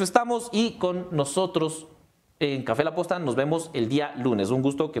que con eso estamos y con nosotros en Café La Posta nos vemos el día lunes. Un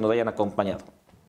gusto que nos hayan acompañado.